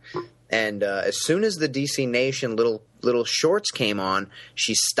here, and as soon as the DC Nation little shorts came on,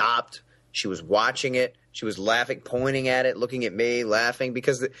 she stopped. She was watching it. She was laughing, pointing at it, looking at me, laughing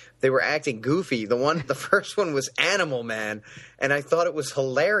because they were acting goofy. The first one was Animal Man, and I thought it was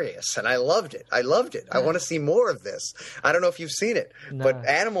hilarious, and I loved it. I want to see more of this. I don't know if you've seen it, No. but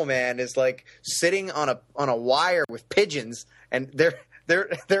Animal Man is like sitting on a wire with pigeons, and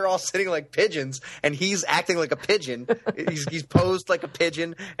they're all sitting like pigeons, and he's acting like a pigeon. He's posed like a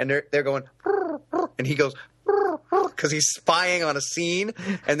pigeon, and they're going, and he goes, because he's spying on a scene,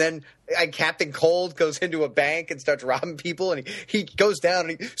 and then Captain Cold goes into a bank and starts robbing people, and he goes down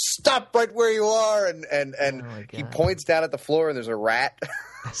and he stop right where you are, and my he God. points down at the floor, and there's a rat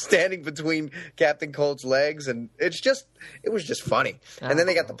standing between Captain Cold's legs, and it was just funny. And then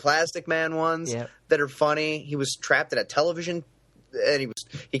they got the Plastic Man ones Yep. that are funny. He was trapped in a television. And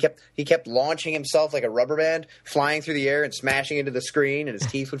he kept launching himself like a rubber band, flying through the air and smashing into the screen, and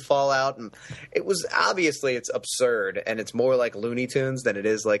his teeth would fall out. And it was obviously it's absurd, and it's more like Looney Tunes than it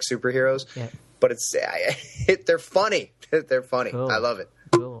is like superheroes. Yeah. But they're funny. They're funny. Cool. I love it.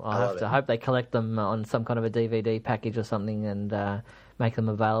 Cool. love I it. hope they collect them on some kind of a DVD package or something and make them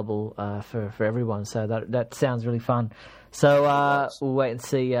available for everyone. So that sounds really fun. So we'll wait and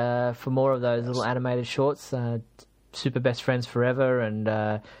see for more of those little animated shorts. Super Best Friends Forever and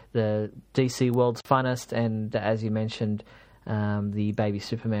the DC World's Funnest, and as you mentioned, the Baby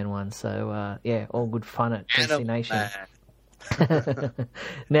Superman one. So all good fun at DC Animal Nation. Man.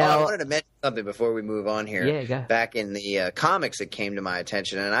 Now, I wanted to mention something before we move on here. Yeah, go. Back in the comics, it came to my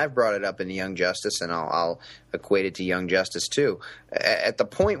attention, and I've brought it up in Young Justice, and I'll equate it to Young Justice too. At the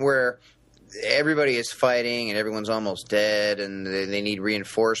point where everybody is fighting and everyone's almost dead and they need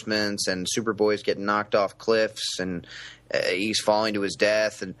reinforcements and Superboy's getting knocked off cliffs and he's falling to his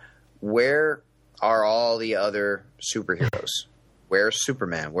death, and where are all the other superheroes? Where's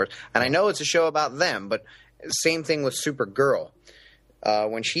Superman? And I know it's a show about them, but same thing with Supergirl.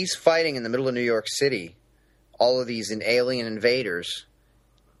 When she's fighting in the middle of New York City, all of these alien invaders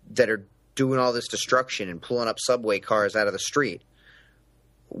that are doing all this destruction and pulling up subway cars out of the street,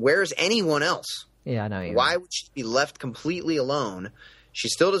 where's anyone else? yeah, I know you. Why would she be left completely alone? She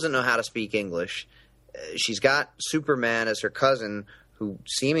still doesn't know how to speak English. She's got Superman as her cousin, who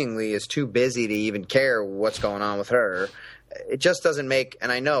seemingly is too busy to even care what's going on with her. It just doesn't make –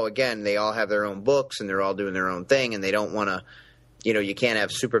 and I know, again, they all have their own books and they're all doing their own thing, and they don't want to – you can't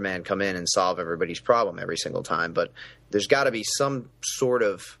have Superman come in and solve everybody's problem every single time. But there's got to be some sort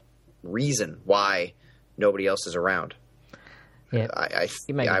of reason why nobody else is around. Yeah,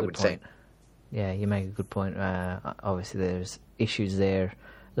 you make a I good would point. think. Yeah, you make a good point. Obviously, there's issues there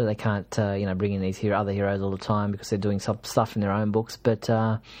that they can't, bring in these other heroes all the time because they're doing some stuff in their own books. But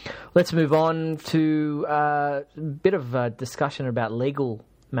let's move on to a bit of discussion about legal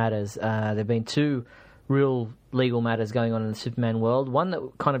matters. There have been two real legal matters going on in the Superman world. One that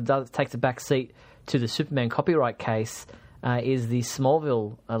kind of takes a back seat to the Superman copyright case is the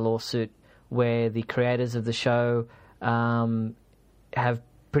Smallville lawsuit, where the creators of the show have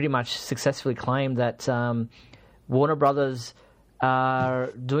pretty much successfully claimed that Warner Brothers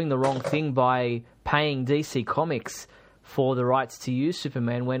are doing the wrong thing by paying DC Comics for the rights to use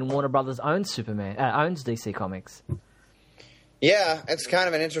Superman when Warner Brothers owns DC Comics. Yeah, it's kind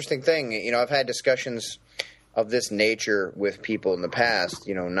of an interesting thing. I've had discussions of this nature with people in the past,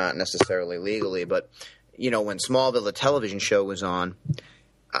 not necessarily legally, but, when Smallville, the television show, was on,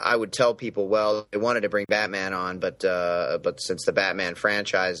 I would tell people, well, they wanted to bring Batman on, but since the Batman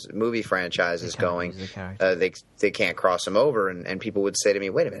movie franchise is going, they can't cross him over. And people would say to me,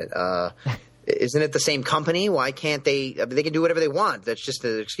 wait a minute, isn't it the same company? Why can't they? I mean, they can do whatever they want. That's just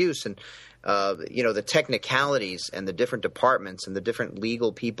an excuse. And the technicalities and the different departments and the different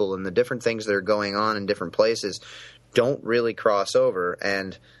legal people and the different things that are going on in different places don't really cross over.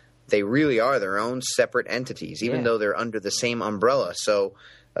 And they really are their own separate entities, even though they're under the same umbrella. So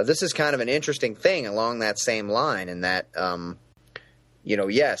this is kind of an interesting thing along that same line, in that,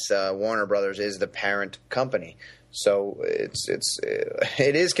 yes, Warner Brothers is the parent company. So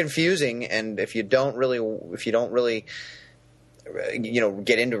it is confusing, and if you don't really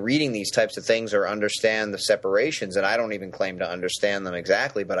get into reading these types of things or understand the separations, and I don't even claim to understand them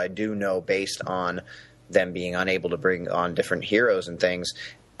exactly, but I do know based on them being unable to bring on different heroes and things.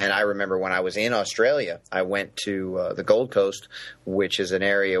 And I remember when I was in Australia, I went to the Gold Coast, which is an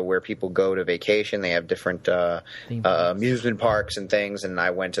area where people go to vacation. They have different amusement parks and things. And I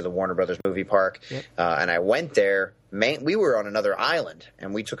went to the Warner Brothers movie park. Yep. And I went there. We were on another island,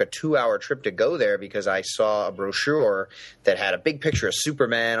 and we took a 2-hour trip to go there because I saw a brochure that had a big picture of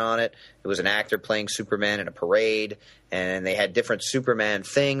Superman on it. It was an actor playing Superman in a parade, and they had different Superman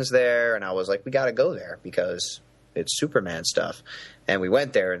things there. And I was like, we got to go there because it's Superman stuff. And we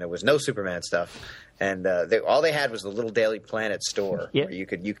went there, and there was no Superman stuff. And all they had was the little Daily Planet store, where you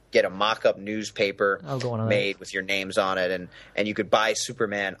could get a mock-up newspaper made with your names on it, and you could buy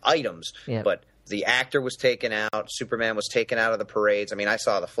Superman items. Yep. But the actor was taken out. Superman was taken out of the parades. I mean, I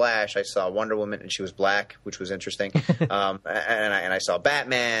saw The Flash. I saw Wonder Woman, and she was black, which was interesting. And I saw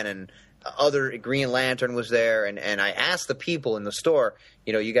Batman, and other Green Lantern was there. And I asked the people in the store,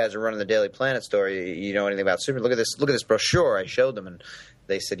 you guys are running the Daily Planet store. You know anything about Superman? Look at this brochure. I showed them, and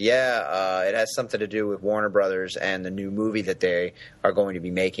they said, it has something to do with Warner Brothers and the new movie that they are going to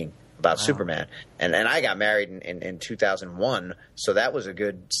be making about Superman. And I got married in 2001, so that was a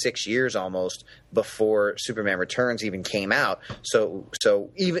good 6 years almost before Superman Returns even came out. So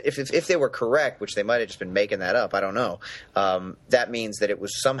even if they were correct, which they might have just been making that up, I don't know, that means that it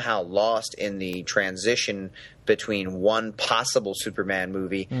was somehow lost in the transition between one possible Superman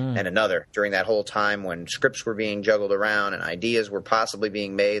movie and another during that whole time when scripts were being juggled around and ideas were possibly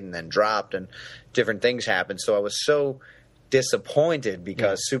being made and then dropped and different things happened. So I was so disappointed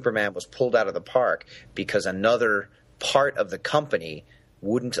because Superman was pulled out of the park because another part of the company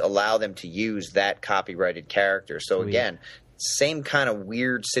wouldn't allow them to use that copyrighted character. So again, same kind of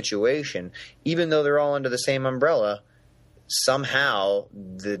weird situation. Even though they're all under the same umbrella, somehow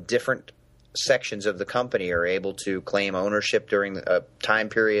the different sections of the company are able to claim ownership during time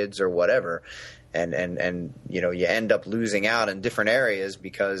periods or whatever. And you end up losing out in different areas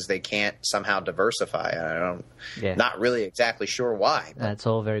because they can't somehow diversify. Not really exactly sure why. It's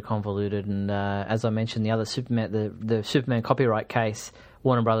all very convoluted. And as I mentioned, the other Superman, the Superman copyright case,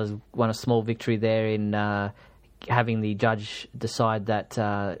 Warner Brothers won a small victory there in having the judge decide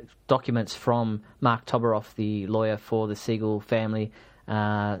that documents from Mark Toberoff, the lawyer for the Siegel family,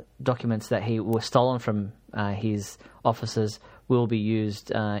 documents that were stolen from his offices, will be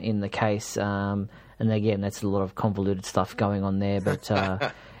used in the case. And again, that's a lot of convoluted stuff going on there,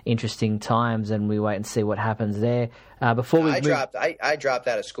 but interesting times, and we wait and see what happens there. I dropped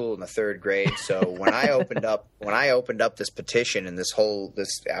out of school in the third grade, so when I opened up this petition and this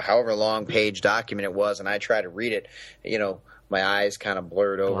however long page document it was, and I tried to read it, my eyes kind of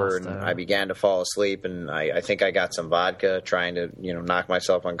blurred over, and I began to fall asleep, and I think I got some vodka trying to knock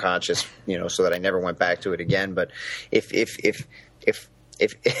myself unconscious, so that I never went back to it again. But if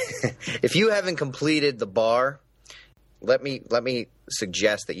you haven't completed the bar, let me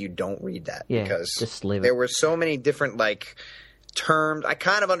suggest that you don't read that, because just leave it. There were so many different terms. I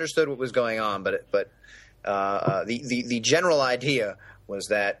kind of understood what was going on, but the general idea was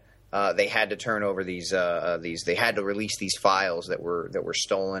that they had to turn over these. They had to release these files that were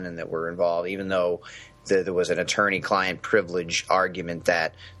stolen and that were involved, even though there was an attorney-client privilege argument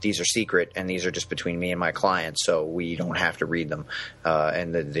that these are secret and these are just between me and my client, so we don't have to read them.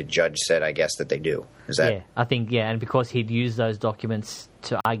 And the judge said, I guess, that they do. Is that? Yeah, I think, and because he'd used those documents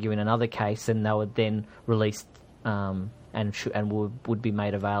to argue in another case, and they were then released and would be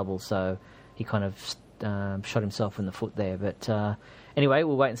made available. So he kind of shot himself in the foot there. But anyway,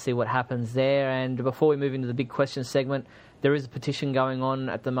 we'll wait and see what happens there. And before we move into the big question segment, there is a petition going on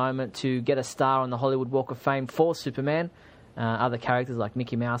at the moment to get a star on the Hollywood Walk of Fame for Superman. Other characters like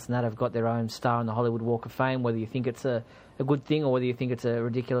Mickey Mouse and that have got their own star on the Hollywood Walk of Fame. Whether you think it's a good thing or whether you think it's a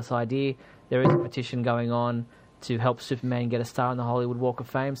ridiculous idea, there is a petition going on to help Superman get a star on the Hollywood Walk of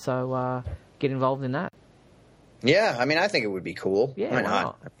Fame. So get involved in that. Yeah, I mean, I think it would be cool. Yeah, why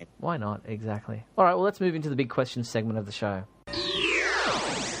not? Why not? Exactly. All right, well, let's move into the big question segment of the show.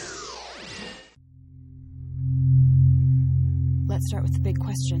 Let's start with the big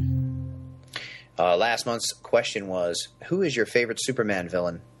question. Last month's question was, who is your favorite Superman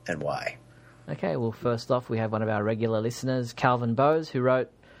villain and why? Okay, well, first off, we have one of our regular listeners, Calvin Bowes, who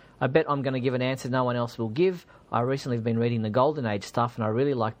wrote, I bet I'm going to give an answer no one else will give. I recently have been reading the Golden Age stuff, and I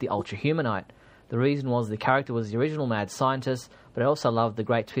really liked the Ultra Humanite. The reason was the character was the original mad scientist, but I also loved the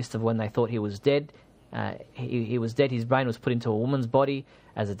great twist of when they thought he was dead. He was dead, his brain was put into a woman's body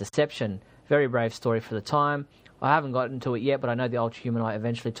as a deception. Very brave story for the time. I haven't gotten to it yet, but I know the Ultra Humanite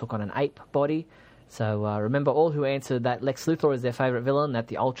eventually took on an ape body. So remember all who answered that Lex Luthor is their favourite villain, that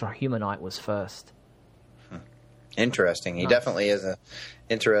the Ultra Humanite was first. Interesting. He definitely is an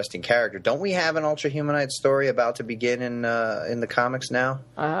interesting character. Don't we have an Ultra Humanite story about to begin in the comics now?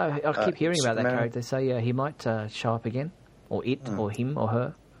 I keep hearing about that character. They say he might show up again, or it, or him, or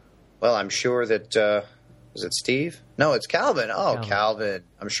her. Well, I'm sure that... was it Steve? No, it's Calvin. Oh, Calvin.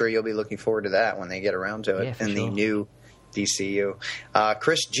 I'm sure you'll be looking forward to that when they get around to it the new DCU.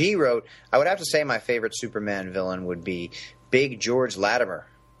 Chris G. wrote, I would have to say my favorite Superman villain would be Big George Latimer.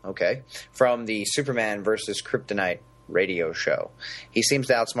 Okay. From the Superman versus Kryptonite radio show. He seems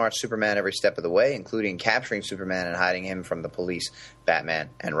to outsmart Superman every step of the way, including capturing Superman and hiding him from the police, Batman,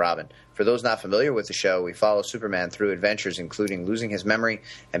 and Robin. For those not familiar with the show, we follow Superman through adventures including losing his memory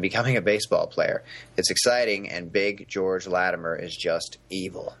and becoming a baseball player. It's exciting, and Big George Latimer is just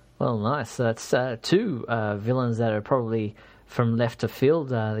evil. Well, nice. That's two villains that are probably from left of field,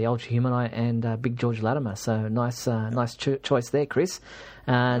 the Ultra Humanite and Big George Latimer. So nice choice there, Chris.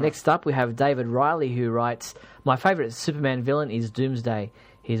 Next up, we have David Riley, who writes, my favourite Superman villain is Doomsday.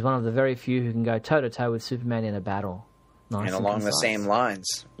 He's one of the very few who can go toe-to-toe with Superman in a battle. Nice and along the same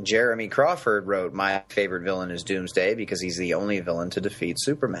lines, Jeremy Crawford wrote, my favorite villain is Doomsday because he's the only villain to defeat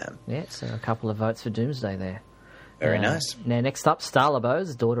Superman. Yeah, so a couple of votes for Doomsday there. Very nice. Now, next up,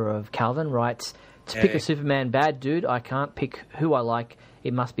 Starlabos, daughter of Calvin, writes, to pick a Superman bad dude, I can't pick who I like.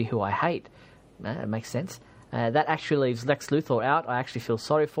 It must be who I hate. That makes sense. That actually leaves Lex Luthor out. I actually feel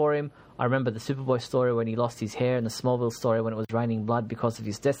sorry for him. I remember the Superboy story when he lost his hair and the Smallville story when it was raining blood because of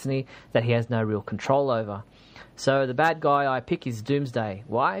his destiny that he has no real control over. So the bad guy I pick is Doomsday.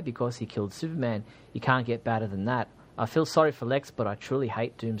 Why? Because he killed Superman. You can't get badder than that. I feel sorry for Lex, but I truly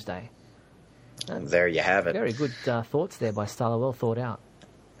hate Doomsday. There you have it. Very good thoughts there by Starla, well thought out.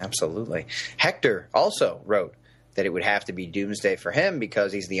 Absolutely. Hector also wrote that it would have to be Doomsday for him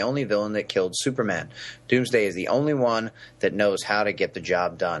because he's the only villain that killed Superman. Doomsday is the only one that knows how to get the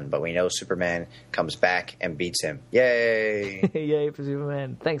job done, but we know Superman comes back and beats him. Yay! Yay for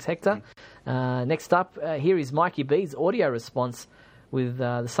Superman. Thanks, Hector. Next up, here is Mikey B's audio response with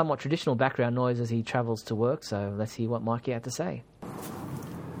the somewhat traditional background noise as he travels to work, so let's hear what Mikey had to say.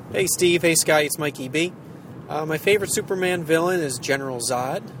 Hey Steve, hey Sky, it's Mikey B. My favorite Superman villain is General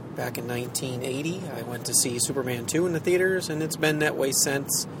Zod. Back in 1980, I went to see Superman 2 in the theaters, and it's been that way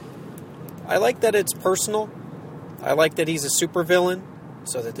since. I like that it's personal. I like that he's a supervillain,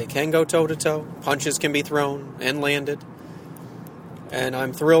 so that they can go toe-to-toe. Punches can be thrown and landed. And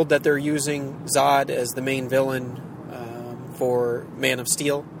I'm thrilled that they're using Zod as the main villain for Man of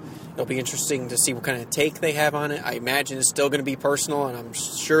Steel. It'll be interesting to see what kind of take they have on it. I imagine it's still going to be personal, and I'm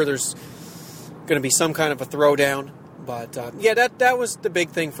sure there's going to be some kind of a throwdown. But, that was the big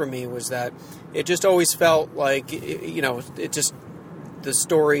thing for me, was that it just always felt like, the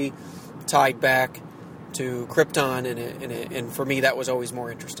story tied back to Krypton, and for me, that was always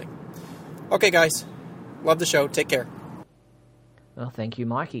more interesting. Okay, guys. Love the show. Take care. Well, thank you,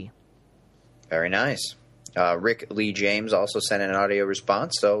 Mikey. Very nice. Rick Lee James also sent in an audio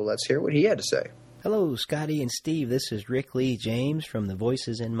response, so let's hear what he had to say. Hello, Scotty and Steve. This is Rick Lee James from the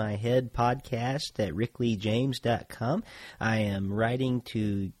Voices in My Head podcast at rickleejames.com. I am writing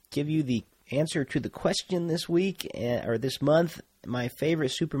to give you the answer to the question this week, or this month. My favorite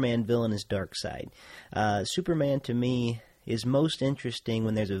Superman villain is Darkseid. Superman, to me, is most interesting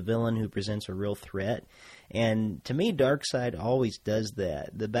when there's a villain who presents a real threat. And to me, Darkseid always does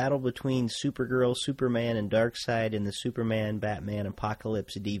that. The battle between Supergirl, Superman, and Darkseid in the Superman Batman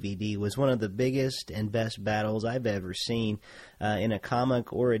Apocalypse DVD was one of the biggest and best battles I've ever seen in a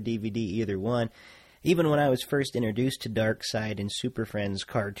comic or a DVD, either one. Even when I was first introduced to Darkseid in Super Friends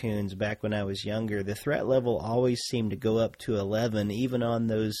cartoons back when I was younger, the threat level always seemed to go up to 11, even on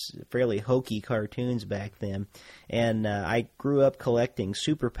those fairly hokey cartoons back then. And I grew up collecting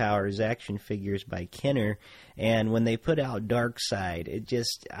Superpowers action figures by Kenner, and when they put out Darkseid, it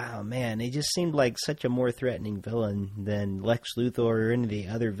just seemed like such a more threatening villain than Lex Luthor or any of the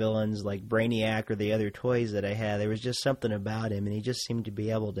other villains like Brainiac or the other toys that I had. There was just something about him, and he just seemed to be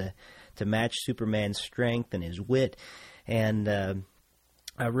able to match Superman's strength and his wit, and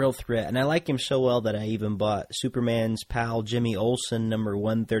a real threat. And I like him so well that I even bought Superman's pal Jimmy Olsen number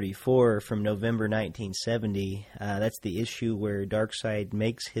 134 from November 1970. That's the issue where Darkseid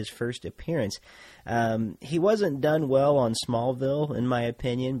makes his first appearance. He wasn't done well on Smallville, in my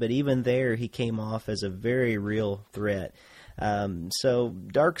opinion, but even there he came off as a very real threat. So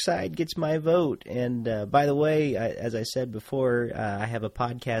Darkseid gets my vote. And by the way, as I said before, I have a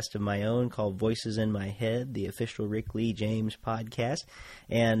podcast of my own called Voices in My Head, the official Rick Lee James podcast.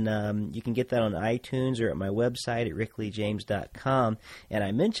 And you can get that on iTunes or at my website at rickleejames.com. And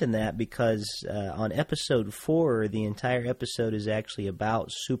I mention that because on episode 4, the entire episode is actually about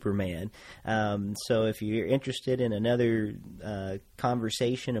Superman. So if you're interested in another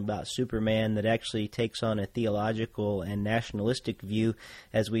conversation about Superman that actually takes on a theological and nationalistic view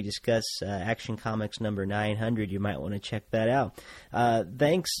as we discuss Action Comics number 900, you might want to check that out.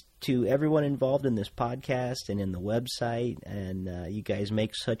 Thanks to everyone involved in this podcast and in the website, and you guys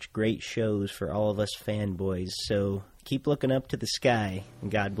make such great shows for all of us fanboys, so keep looking up to the sky, and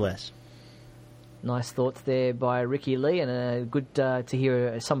God bless. Nice thoughts there by Ricky Lee, and good to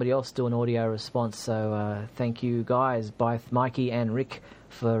hear somebody else do an audio response. So thank you guys, both Mikey and Rick,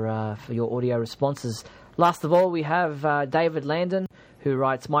 for your audio responses. Last of all, we have David Landon, who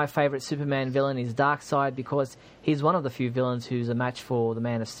writes, "My favourite Superman villain is Darkseid because he's one of the few villains who's a match for the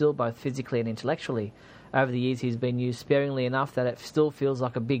Man of Steel, both physically and intellectually. Over the years, he's been used sparingly enough that it still feels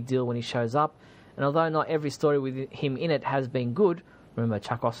like a big deal when he shows up. And although not every story with him in it has been good," remember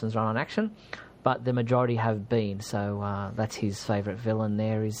Chuck Austin's run on Action, "but the majority have been." So that's his favourite villain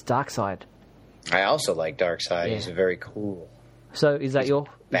there, is Darkseid. I also like Darkseid. Yeah. He's very cool. So is that your...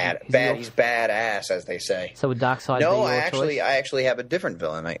 He's badass, as they say. So would Darkseid be No, your I choice? actually have a different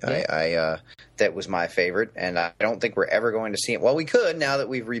villain. That was my favorite, and I don't think we're ever going to see it. Well, we could now that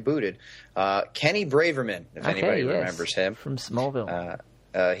we've rebooted. Kenny Braverman, if anybody remembers him from Smallville.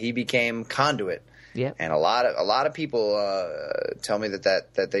 He became Conduit. Yep. And a lot of people tell me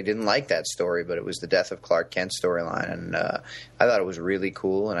that they didn't like that story, but it was the Death of Clark Kent storyline, and I thought it was really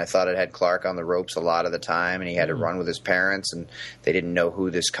cool, and I thought it had Clark on the ropes a lot of the time, and he had to run with his parents, and they didn't know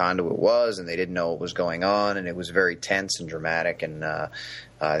who this Conduit was, and they didn't know what was going on, and it was very tense and dramatic, and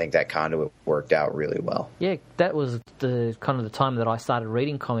I think that Conduit worked out really well. Yeah, that was the kind of the time that I started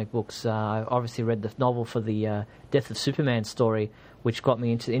reading comic books. I obviously read the novel for the Death of Superman story, which got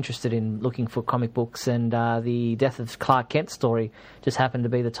me interested in looking for comic books, and the Death of Clark Kent story just happened to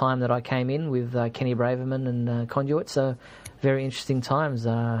be the time that I came in with Kenny Braverman and Conduit, so very interesting times.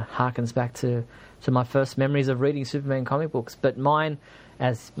 Harkens back to my first memories of reading Superman comic books, but mine,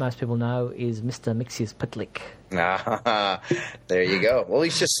 as most people know, is Mr. Mxyzptlk. There you go. Well,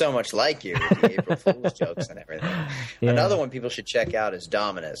 he's just so much like you with the April Fool's jokes and everything. Yeah. Another one people should check out is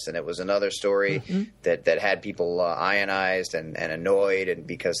Dominus, and it was another story that had people ionized and annoyed, and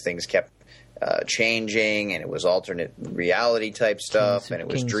because things kept changing, and it was alternate reality type stuff, and it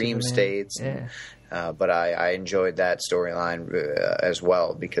was dream states. Yeah. But I enjoyed that storyline as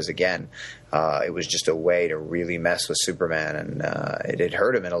well because, again, it was just a way to really mess with Superman, and it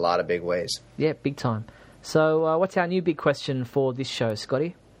hurt him in a lot of big ways. Yeah, big time. So what's our new big question for this show,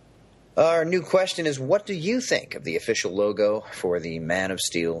 Scotty? Our new question is, what do you think of the official logo for the Man of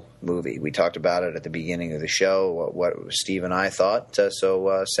Steel movie? We talked about it at the beginning of the show, what Steve and I thought,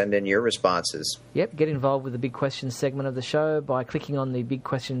 so send in your responses. Yep, get involved with the Big Question segment of the show by clicking on the Big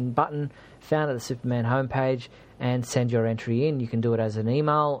Question button found at the Superman homepage and send your entry in. You can do it as an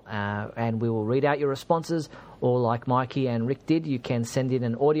email, and we will read out your responses, or like Mikey and Rick did, you can send in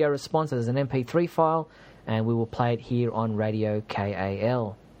an audio response as an MP3 file, and we will play it here on Radio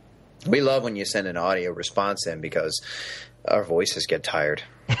KAL. We love when you send an audio response in because our voices get tired.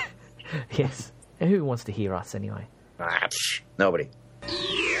 Yes. And who wants to hear us anyway? Nobody.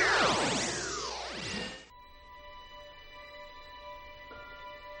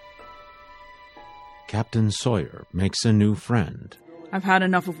 Captain Sawyer makes a new friend. I've had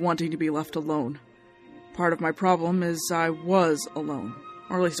enough of wanting to be left alone. Part of my problem is I was alone,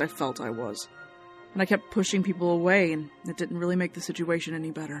 or at least I felt I was. And I kept pushing people away, and it didn't really make the situation any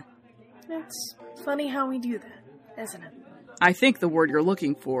better. It's funny how we do that, isn't it? I think the word you're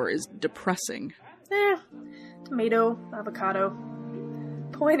looking for is depressing. Tomato, avocado.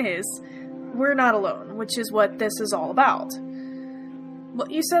 Point is, we're not alone, which is what this is all about.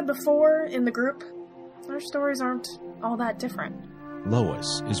 What you said before in the group, our stories aren't all that different.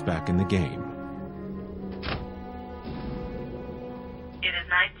 Lois is back in the game. It is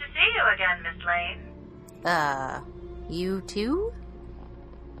nice to see you again, Miss Lane. You too?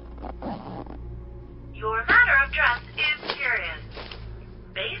 Your manner of dress is curious.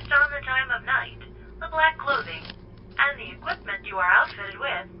 Based on the time of night, the black clothing, and the equipment you are outfitted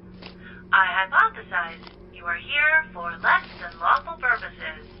with, I hypothesize you are here for less than lawful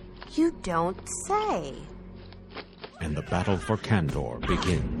purposes. You don't say. And the battle for Kandor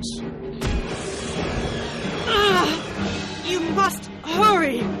begins. You must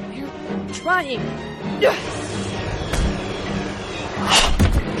hurry! We're trying.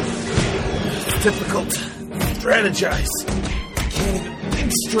 It's difficult. Strategize. Can't even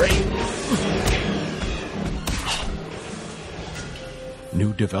think straight.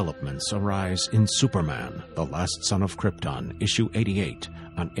 New developments arise in Superman, The Last Son of Krypton, issue 88,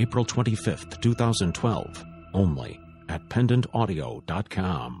 on April 25th, 2012, only at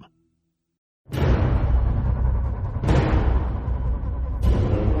pendantaudio.com.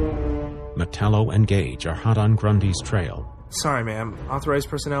 Metallo and Gage are hot on Grundy's trail. Sorry, ma'am. Authorized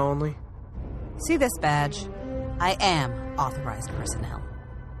personnel only? See this badge? I am authorized personnel.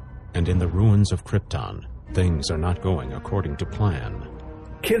 And in the ruins of Krypton, things are not going according to plan.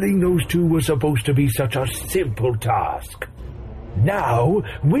 Killing those two was supposed to be such a simple task. Now,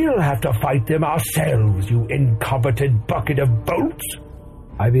 we'll have to fight them ourselves, you incompetent bucket of bolts.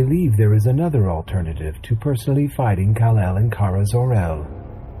 I believe there is another alternative to personally fighting Kal-El and Kara Zor-El.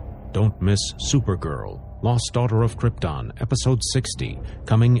 Don't miss Supergirl, Lost Daughter of Krypton, episode 60,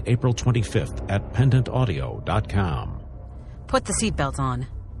 coming April 25th at pendantaudio.com. Put the seatbelt on.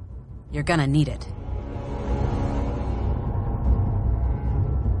 You're gonna need it.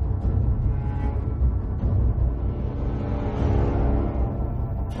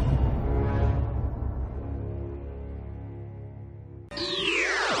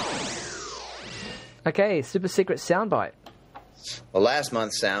 Okay, super secret soundbite. Well, last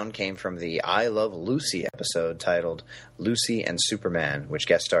month's sound came from the I Love Lucy episode titled Lucy and Superman, which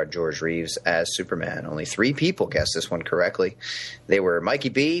guest starred George Reeves as Superman. Only 3 people guessed this one correctly. They were Mikey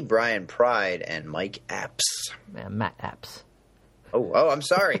B, Brian Pride, and Mike Apps. Matt Apps. Oh, I'm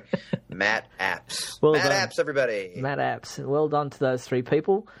sorry. Matt Apps. Well Matt done. Apps, everybody. Matt Apps. Well done to those 3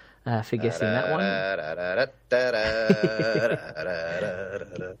 people for guessing that one.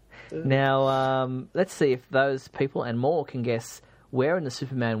 Now, let's see if those people and more can guess where in the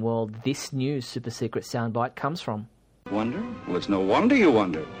Superman world this new super secret soundbite comes from. Wonder? Well, it's no wonder you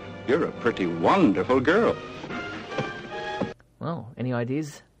wonder. You're a pretty wonderful girl. Well, any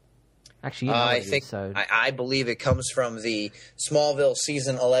ideas? Actually, you know what it is, so... I believe it comes from the Smallville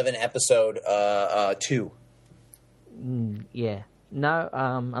season 11 episode 2. Yeah. No,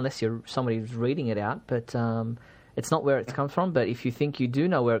 unless somebody who's reading it out, but... it's not where it comes from, but if you think you do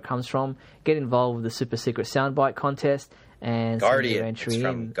know where it comes from, get involved with the Super Secret Soundbite contest and send your entry It's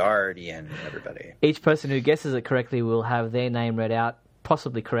from in. Guardian, everybody. Each person who guesses it correctly will have their name read out,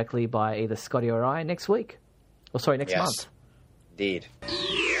 possibly correctly, by either Scotty or I next week. Next month. Indeed.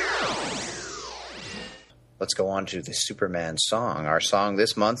 Let's go on to the Superman song. Our song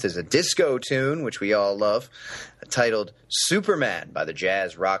this month is a disco tune, which we all love, titled Superman by the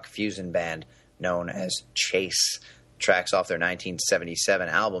jazz rock fusion band known as Chase. Tracks off their 1977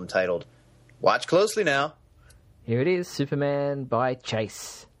 album titled Watch Closely Now. Here it is, Superman by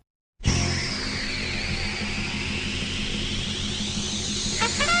Chase.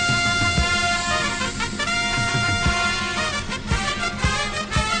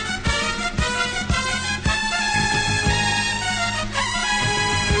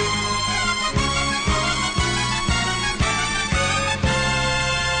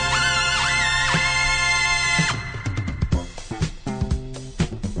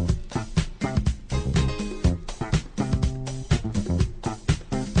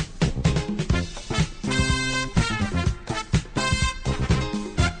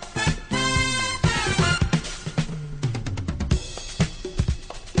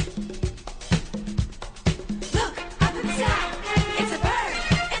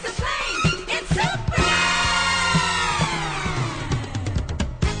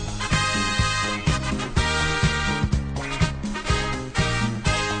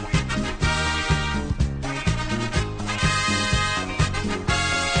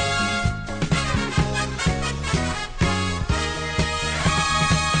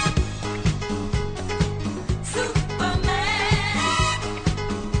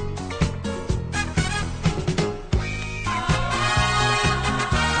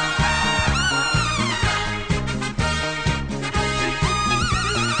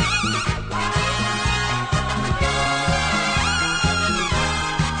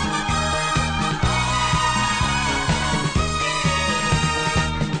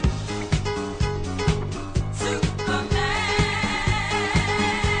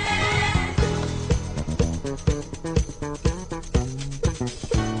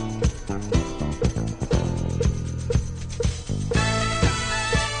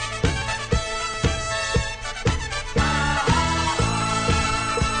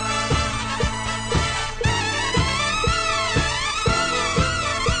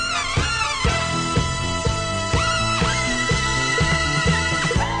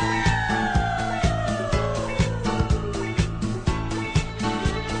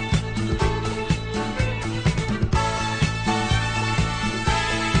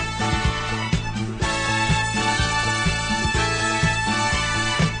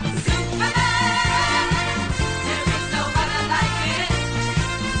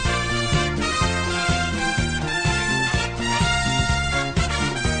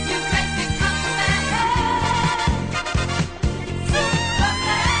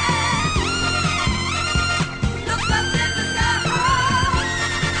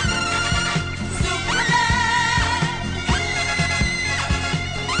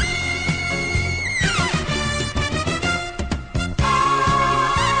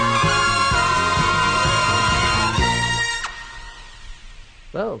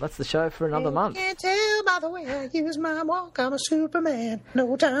 Well, that's the show for another month. You can't tell by the way I use my walk, I'm a Superman.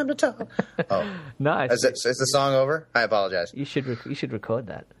 No time to talk. Oh, nice. Is the song over? I apologize. You should record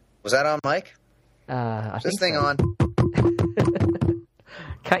that. Was that on mic? I Is this think thing so. on?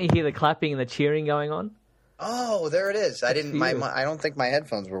 Can't you hear the clapping and the cheering going on? Oh, there it is. I didn't. I don't think my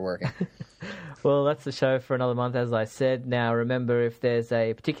headphones were working. Well, that's the show for another month, as I said. Now, remember, if there's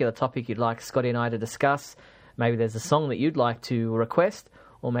a particular topic you'd like Scotty and I to discuss, maybe there's a song that you'd like to request,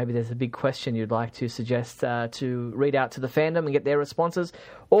 or maybe there's a big question you'd like to suggest to read out to the fandom and get their responses,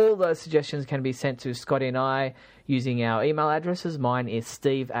 all those suggestions can be sent to Scotty and I using our email addresses. Mine is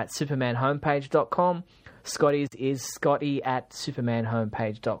steve@supermanhomepage.com. Scotty's is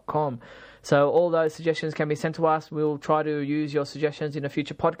scotty@supermanhomepage.com. So all those suggestions can be sent to us. We'll try to use your suggestions in a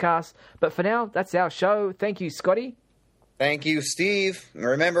future podcast. But for now, that's our show. Thank you, Scotty. Thank you, Steve.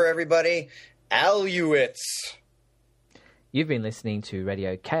 Remember, everybody, Aluits. You've been listening to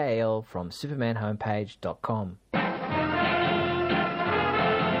Radio KAL from supermanhomepage.com.